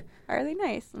 Why are they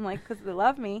nice? I'm like, because they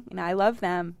love me and I love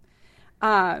them.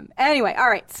 Anyway, all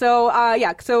right. So,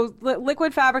 so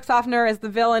liquid fabric softener is the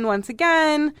villain once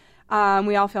again.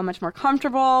 We all feel much more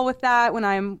comfortable with that when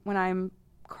I'm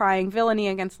crying villainy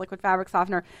against liquid fabric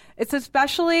softener. It's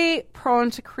especially prone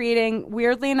to creating,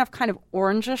 weirdly enough, kind of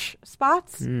orangish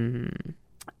spots. Mm-hmm.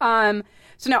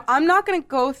 So now I'm not going to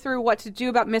go through what to do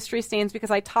about mystery stains because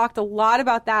I talked a lot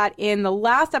about that in the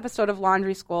last episode of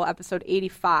Laundry School, episode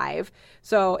 85.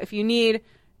 So if you need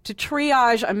to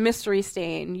triage a mystery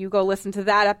stain, you go listen to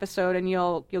that episode and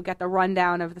you'll get the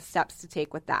rundown of the steps to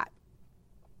take with that.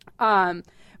 But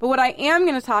what I am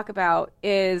going to talk about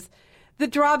is the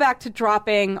drawback to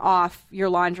dropping off your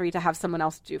laundry to have someone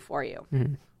else do for you.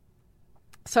 Mm-hmm.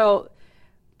 So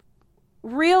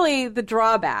really the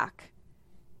drawback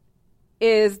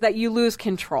is that you lose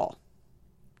control.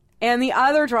 And the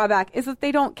other drawback is that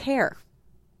they don't care.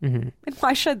 Mm-hmm. And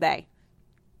why should they?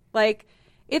 Like,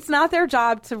 it's not their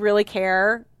job to really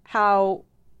care how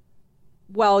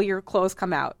well your clothes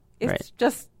come out. It's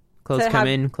just clothes come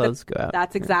in, clothes go out.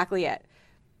 That's exactly it.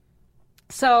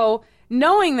 So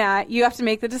knowing that, you have to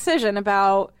make the decision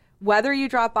about whether you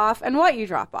drop off and what you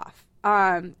drop off.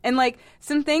 And like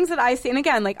some things that I see, and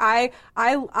again, like I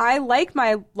like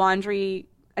my laundromat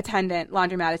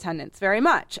attendants very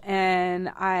much,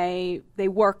 and they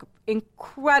work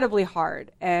incredibly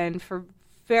hard and for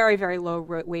very, very low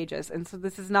wages. And so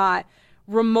this is not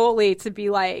remotely to be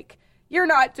like, you're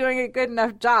not doing a good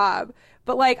enough job.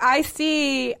 But like I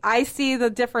see the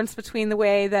difference between the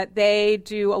way that they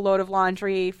do a load of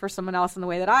laundry for someone else and the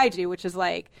way that I do, which is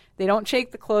like they don't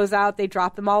shake the clothes out. They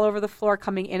drop them all over the floor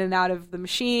coming in and out of the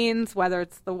machines, whether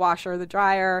it's the washer or the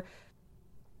dryer.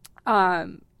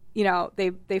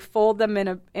 They fold them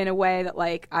in a way that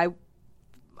like I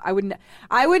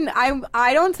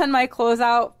don't send my clothes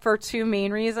out for two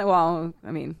main reasons. Well,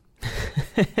 I mean,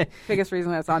 biggest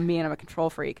reason is on me and I'm a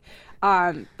control freak.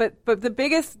 But the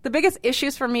biggest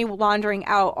issues for me laundering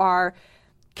out are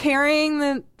carrying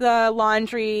the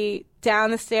laundry down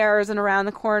the stairs and around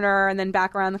the corner and then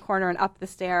back around the corner and up the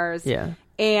stairs. Yeah.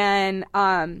 And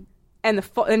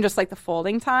just like the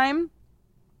folding time.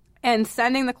 And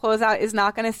sending the clothes out is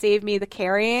not going to save me the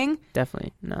carrying.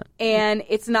 Definitely not. And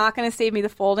it's not going to save me the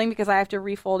folding because I have to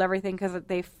refold everything because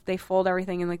they fold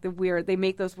everything in like they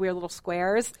make those weird little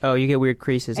squares. Oh, you get weird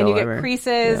creases and all you over. get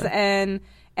creases and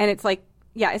it's like,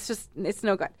 yeah, it's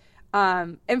no good.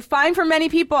 And fine for many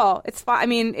people. It's fine. I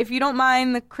mean, if you don't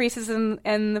mind the creases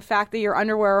and the fact that your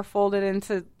underwear are folded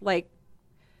into like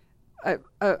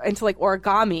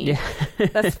origami, yeah.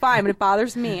 That's fine, but it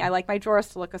bothers me. I like my drawers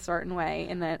to look a certain way,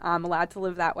 and that I'm allowed to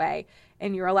live that way,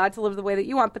 and you're allowed to live the way that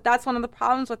you want. But that's one of the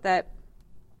problems with it.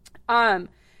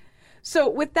 So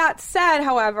with that said,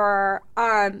 however,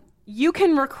 you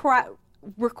can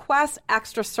request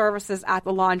extra services at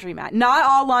the laundromat. Not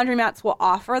all laundromats will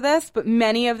offer this, but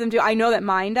many of them do. I know that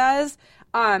mine does.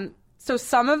 So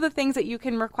some of the things that you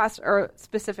can request are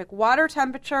specific water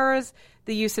temperatures,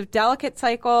 the use of delicate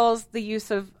cycles, the use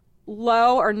of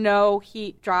low or no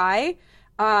heat dry,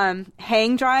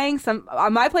 hang drying.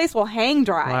 My place will hang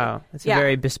dry. Wow, that's a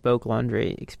very bespoke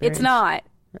laundry experience. It's not.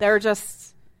 They're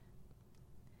just.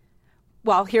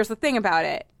 Well, here's the thing about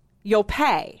it: you'll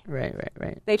pay. Right.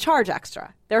 They charge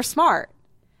extra. They're smart,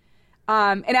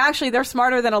 and actually, they're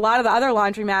smarter than a lot of the other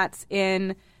laundromats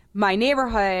in my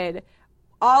neighborhood.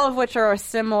 All of which are a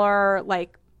similar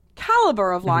like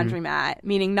caliber of laundromat,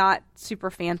 meaning not super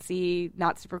fancy,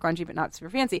 not super grungy, but not super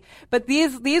fancy. But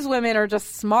these women are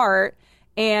just smart,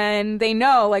 and they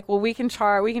know like, well, we can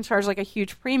charge like a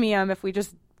huge premium if we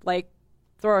just like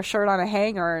throw a shirt on a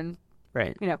hanger and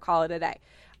call it a day.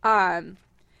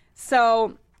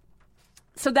 So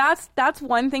that's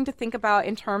one thing to think about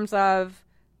in terms of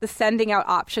the sending out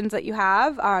options that you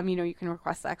have. You can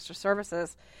request the extra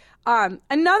services.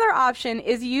 Another option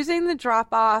is using the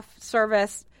drop-off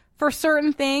service for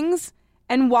certain things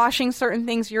and washing certain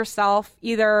things yourself,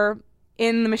 either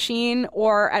in the machine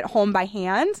or at home by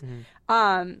hand.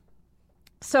 Mm-hmm.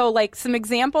 So, like, some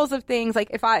examples of things, like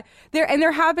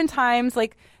there have been times,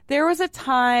 like, there was a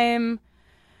time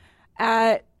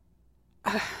at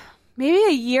maybe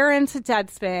a year into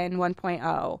Deadspin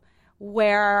 1.0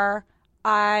 where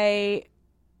I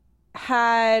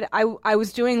I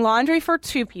was doing laundry for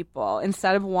 2 people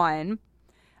instead of 1.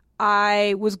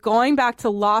 I was going back to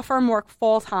law firm work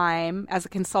full time as a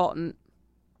consultant,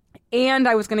 and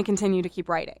I was going to continue to keep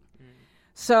writing.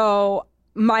 So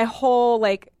my whole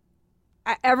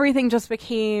everything just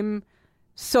became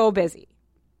so busy.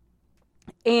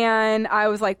 And I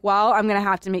was like, well, I'm going to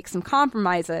have to make some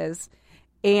compromises.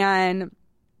 And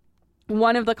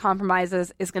one of the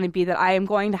compromises is going to be that I am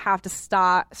going to have to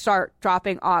start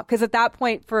dropping off. Because at that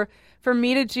point, for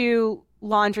me to do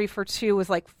laundry for 2 was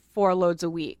like 4 loads a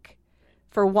week.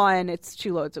 For 1, it's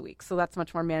 2 loads a week. So that's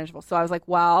much more manageable. So I was like,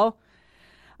 well,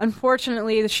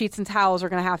 unfortunately, the sheets and towels are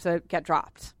going to have to get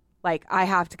dropped. I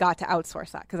got to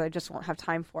outsource that because I just won't have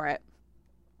time for it.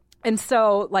 And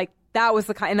so that was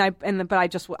the kind,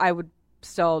 but I would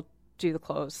still do the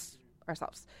clothes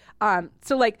ourselves.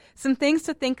 So some things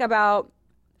to think about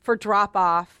for drop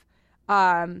off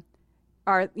are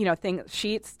things: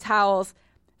 sheets, towels,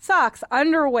 socks,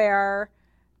 underwear,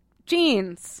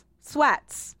 jeans,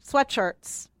 sweats,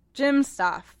 sweatshirts, gym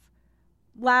stuff,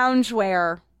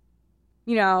 loungewear.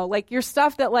 Your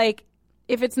stuff that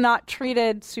if it's not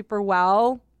treated super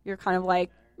well, you're kind of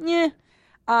yeah.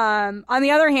 On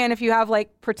the other hand, if you have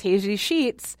Protégé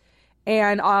sheets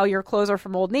and all your clothes are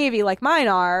from Old Navy, like mine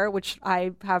are, which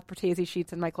I have Protégé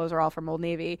sheets and my clothes are all from Old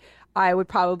Navy, I would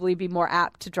probably be more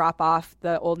apt to drop off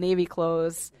the Old Navy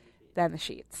clothes than the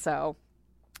sheets. So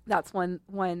that's one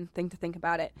thing to think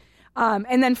about it.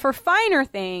 And then for finer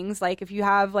things, if you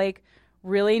have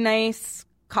really nice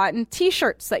cotton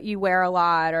T-shirts that you wear a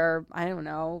lot, or I don't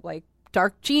know,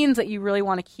 dark jeans that you really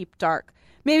want to keep dark,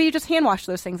 maybe you just hand wash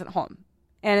those things at home.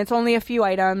 And it's only a few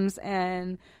items,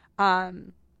 and so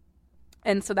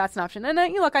that's an option.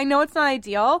 And look, I know it's not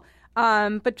ideal,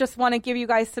 but just want to give you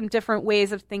guys some different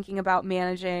ways of thinking about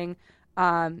managing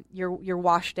your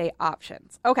wash day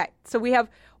options. Okay, so we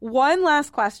have one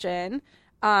last question,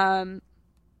 and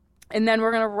then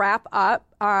we're going to wrap up.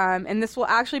 And this will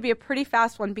actually be a pretty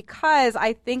fast one because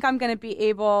I think I'm going to be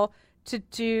able to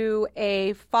do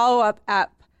a follow-up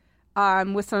app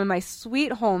with some of my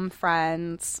Sweet Home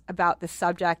friends about this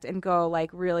subject and go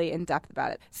really in depth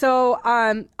about it. So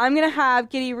I'm going to have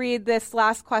Giddy read this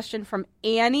last question from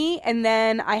Annie, and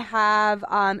then I have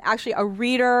actually a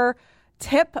reader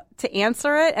tip to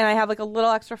answer it, and I have a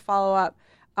little extra follow-up,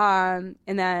 and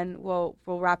then we'll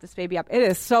wrap this baby up. It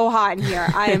is so hot in here.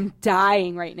 I am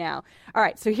dying right now. All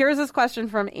right, so here's this question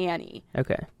from Annie.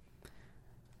 Okay.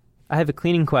 I have a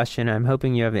cleaning question. I'm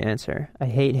hoping you have the answer. I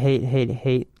hate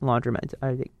laundromats.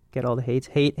 I get all the hates.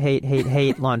 Hate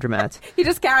laundromats. He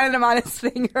just counted them on his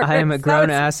fingers. I am a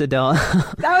grown-ass adult.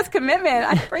 That was commitment.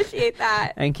 I appreciate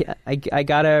that. And I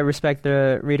gotta respect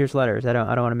the readers' letters. I don't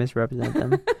want to misrepresent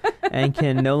them. And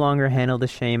can no longer handle the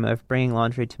shame of bringing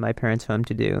laundry to my parents' home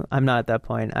to do. I'm not at that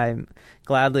point. I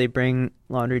gladly bring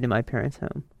laundry to my parents'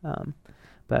 home,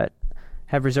 but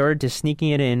have resorted to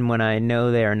sneaking it in when I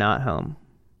know they are not home.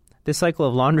 This cycle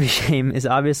of laundry shame is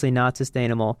obviously not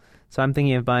sustainable, so I'm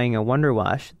thinking of buying a Wonder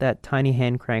Wash, that tiny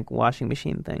hand crank washing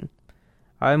machine thing.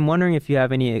 I'm wondering if you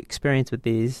have any experience with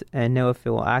these and know if it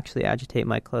will actually agitate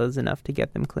my clothes enough to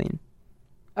get them clean.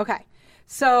 Okay.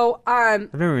 So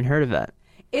I've never even heard of that.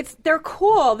 They're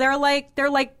cool. They're like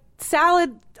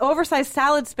oversized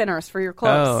salad spinners for your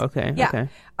clothes. Oh, okay. Yeah. Okay.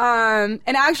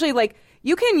 And actually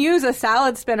you can use a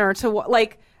salad spinner to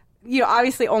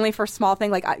obviously only for small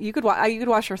thing. You could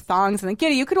wash your thongs, and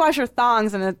Giddy, you could wash your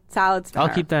thongs in a salad spinner.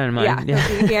 I'll keep that in mind. Yeah.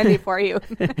 It'll be handy for you.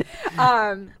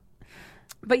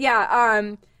 But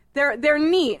yeah, they're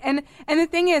neat. And the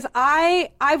thing is,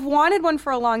 I've wanted one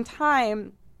for a long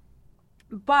time,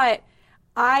 but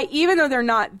even though they're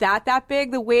not that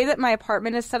big, the way that my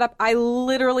apartment is set up, I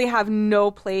literally have no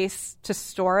place to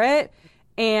store it,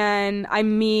 and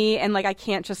I'm me, and I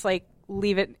can't just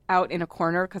leave it out in a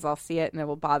corner because I'll see it and it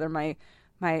will bother my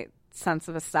sense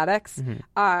of aesthetics.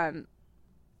 Mm-hmm.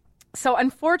 So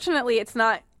unfortunately, it's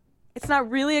not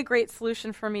really a great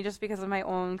solution for me just because of my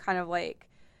own kind of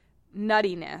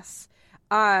nuttiness.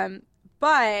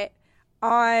 But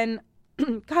on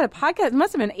God, a podcast, it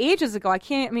must have been ages ago.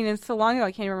 It's so long ago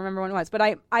I can't even remember when it was. But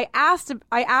I asked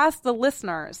the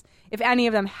listeners if any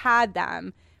of them had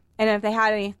them and if they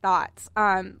had any thoughts.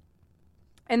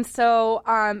 And so,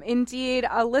 indeed,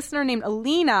 a listener named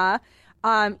Alina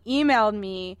emailed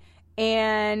me,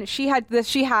 and she has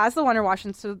the Wonder Wash,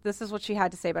 and so this is what she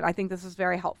had to say, but I think this was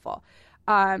very helpful.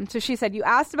 So she said, you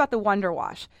asked about the Wonder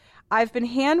Wash. I've been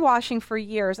hand washing for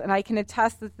years, and I can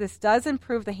attest that this does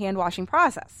improve the hand washing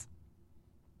process.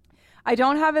 I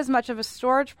don't have as much of a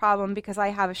storage problem because I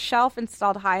have a shelf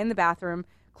installed high in the bathroom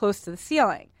close to the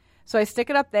ceiling. So I stick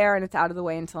it up there, and it's out of the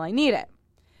way until I need it.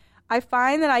 I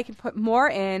find that I can put more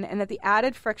in and that the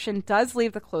added friction does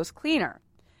leave the clothes cleaner.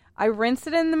 I rinse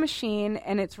it in the machine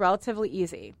and it's relatively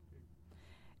easy.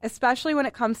 Especially when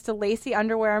it comes to lacy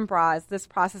underwear and bras, this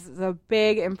process is a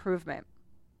big improvement.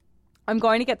 I'm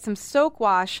going to get some soak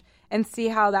wash and see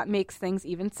how that makes things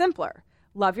even simpler.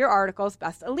 Love your articles.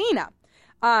 Best, Alina.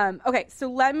 Okay, so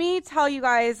let me tell you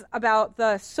guys about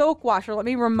the soak wash, or let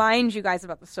me remind you guys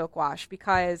about the soak wash,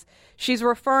 because she's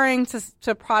referring to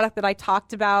a product that I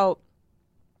talked about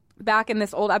back in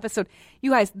this old episode.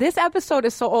 You guys, this episode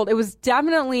is so old. It was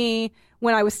definitely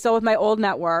when I was still with my old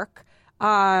network.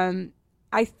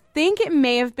 I think it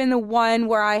may have been the one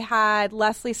where I had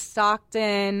Leslie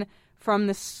Stockton from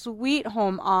the Sweet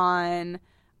Home on.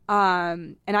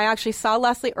 And I actually saw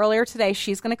Leslie earlier today.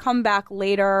 She's going to come back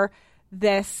later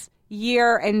this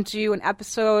year and do an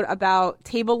episode about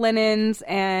table linens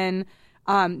and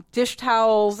dish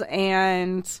towels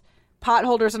and pot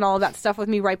holders and all of that stuff with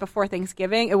me right before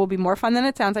Thanksgiving. It will be more fun than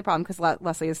it sounds, I promise, because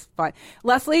Leslie is fun.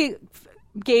 Leslie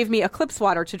gave me eclipse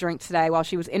water to drink today while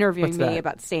she was interviewing me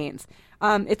about stains.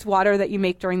 It's water that you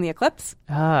make during the eclipse.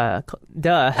 Duh.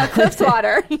 Eclipse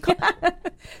water. Yeah.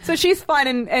 So she's fun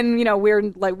and you know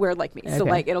weird like me. Okay. So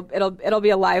like it'll be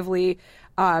a lively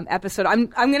episode. I'm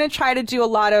gonna try to do a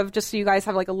lot of, just so you guys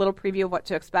have like a little preview of what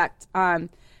to expect.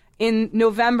 In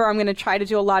November, I'm gonna try to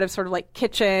do a lot of sort of like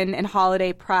kitchen and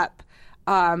holiday prep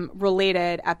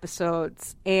related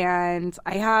episodes, and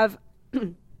I have.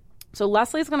 So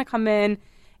Leslie's gonna come in.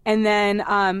 And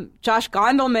then Josh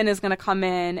Gondelman is going to come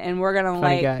in, and we're going to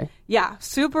funny guy. Yeah,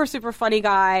 super, super funny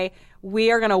guy.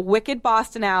 We are going to wicked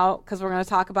Boston out because we're going to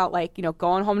talk about, like, you know,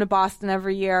 going home to Boston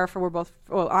every year.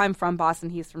 I'm from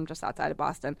Boston. He's from just outside of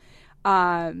Boston.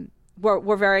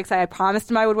 We're very excited. I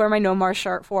promised him I would wear my No More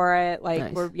shirt for it.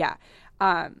 Like, nice.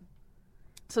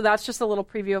 So that's just a little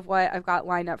preview of what I've got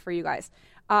lined up for you guys.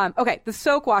 Okay, the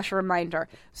soak wash reminder.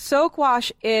 Soak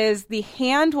wash is the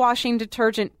hand washing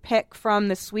detergent pick from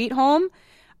the Sweet Home.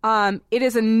 It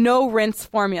is a no rinse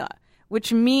formula,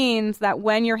 which means that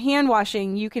when you're hand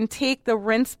washing, you can take the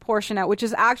rinse portion out, which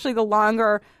is actually the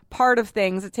longer part of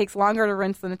things. It takes longer to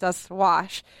rinse than it does to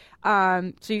wash.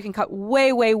 So you can cut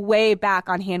way, way, way back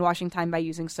on hand washing time by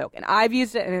using soak. And I've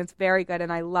used it, and it's very good,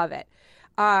 and I love it.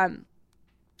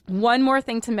 One more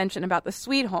thing to mention about the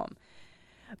Sweet Home.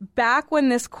 Back when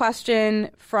this question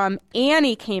from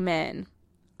Annie came in,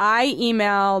 I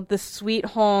emailed the Sweet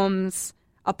Home's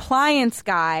appliance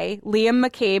guy, Liam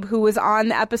McCabe, who was on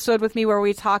the episode with me where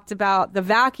we talked about the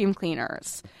vacuum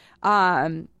cleaners.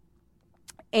 And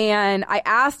I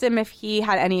asked him if he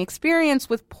had any experience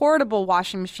with portable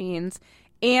washing machines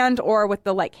and or with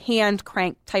the like hand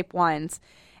crank type ones.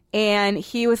 And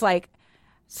he was like,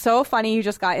 so funny you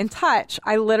just got in touch.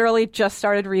 I literally just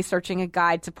started researching a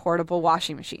guide to portable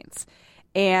washing machines.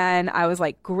 And I was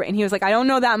like, great. And he was like, I don't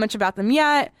know that much about them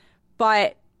yet,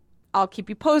 but I'll keep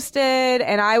you posted.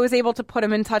 And I was able to put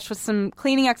him in touch with some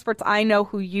cleaning experts I know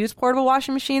who use portable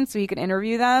washing machines so he could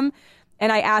interview them.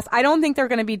 And I asked, I don't think they're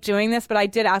going to be doing this, but I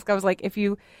did ask, I was like, if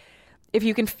you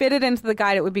can fit it into the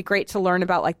guide, it would be great to learn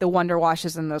about like the Wonder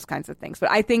Washes and those kinds of things. But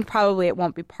I think probably it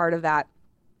won't be part of that.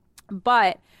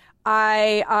 But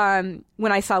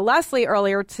when I saw Leslie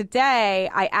earlier today,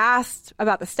 I asked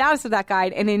about the status of that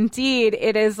guide, and indeed,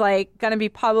 it is like going to be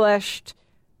published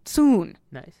soon.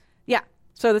 Nice. Yeah.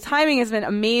 So the timing has been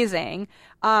amazing.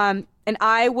 And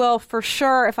I will for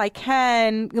sure, if I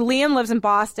can. Liam lives in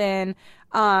Boston,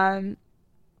 but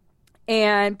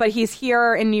he's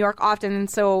here in New York often, and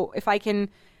so if I can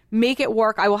make it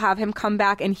work, I will have him come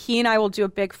back, and he and I will do a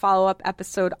big follow-up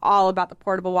episode all about the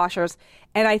portable washers.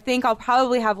 And I think I'll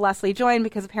probably have Leslie join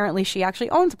because apparently she actually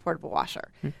owns a portable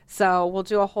washer. So we'll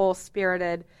do a whole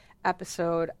spirited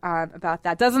episode about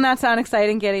that. Doesn't that sound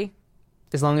exciting, Giddy?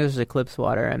 As long as there's Eclipse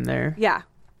water, I'm there. Yeah.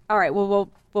 All right. Well,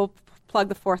 we'll plug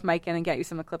the fourth mic in and get you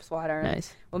some Eclipse water.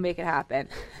 Nice. We'll make it happen.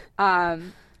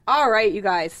 All right, you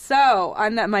guys. So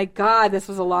my God, this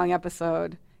was a long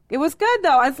episode. It was good,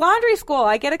 though. It's laundry school.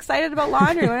 I get excited about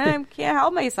laundry when I can't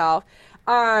help myself.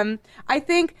 I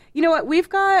think, you know what, we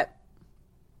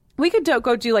could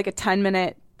go do like a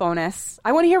 10-minute bonus.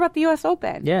 I want to hear about the U.S.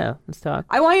 Open. Yeah, let's talk.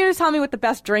 I want you to tell me what the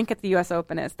best drink at the U.S.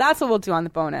 Open is. That's what we'll do on the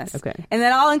bonus. Okay. And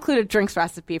then I'll include a drinks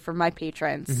recipe for my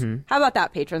patrons. Mm-hmm. How about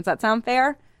that, patrons? That sound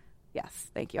fair? Yes,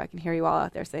 thank you. I can hear you all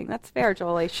out there saying, that's fair,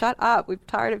 Jolie. Shut up. We're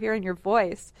tired of hearing your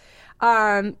voice.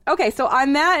 Okay, so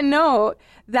on that note,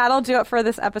 that'll do it for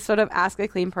this episode of Ask a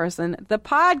Clean Person, the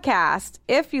podcast.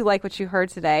 If you like what you heard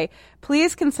today,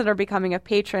 please consider becoming a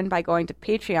patron by going to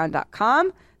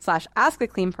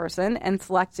patreon.com/askacleanperson and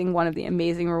selecting one of the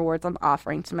amazing rewards I'm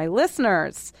offering to my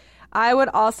listeners. I would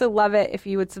also love it if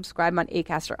you would subscribe on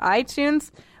Acast or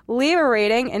iTunes. leave a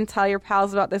rating and tell your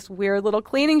pals about this weird little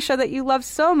cleaning show that you love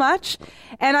so much.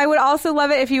 And I would also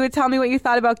love it if you would tell me what you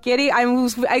thought about Giddy. I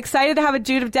was excited to have a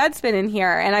dude of Deadspin in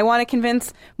here, and I want to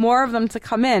convince more of them to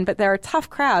come in, but they're a tough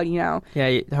crowd, you know. Yeah,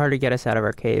 it's hard to get us out of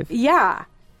our cave. Yeah.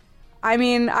 I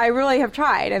mean, I really have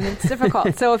tried, and it's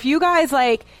difficult. So if you guys,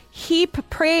 like, heap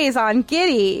praise on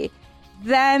Giddy,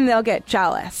 then they'll get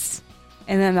jealous,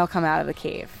 and then they'll come out of the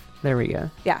cave. There we go.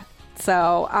 Yeah.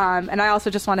 So, and I also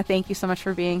just want to thank you so much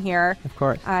for being here. Of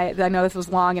course. I know this was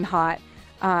long and hot.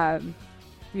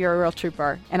 You're a real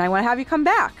trooper, and I want to have you come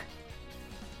back.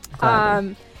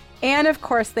 And of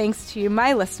course, thanks to you,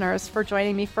 my listeners, for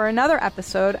joining me for another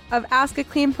episode of Ask a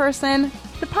Clean Person,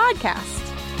 the podcast.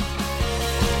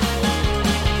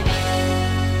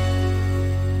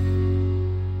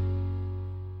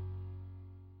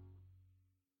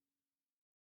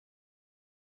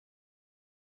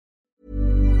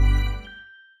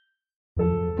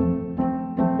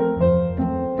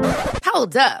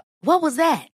 Hold up. What was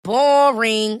that?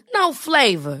 Boring. No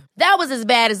flavor. That was as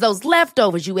bad as those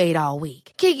leftovers you ate all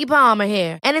week. Keke Palmer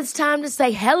here, and it's time to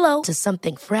say hello to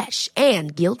something fresh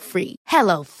and guilt-free.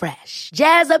 HelloFresh.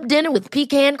 Jazz up dinner with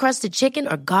pecan-crusted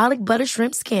chicken or garlic butter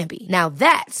shrimp scampi. Now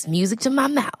that's music to my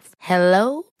mouth.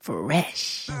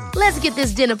 HelloFresh. Let's get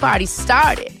this dinner party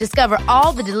started. Discover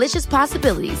all the delicious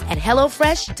possibilities at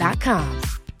HelloFresh.com.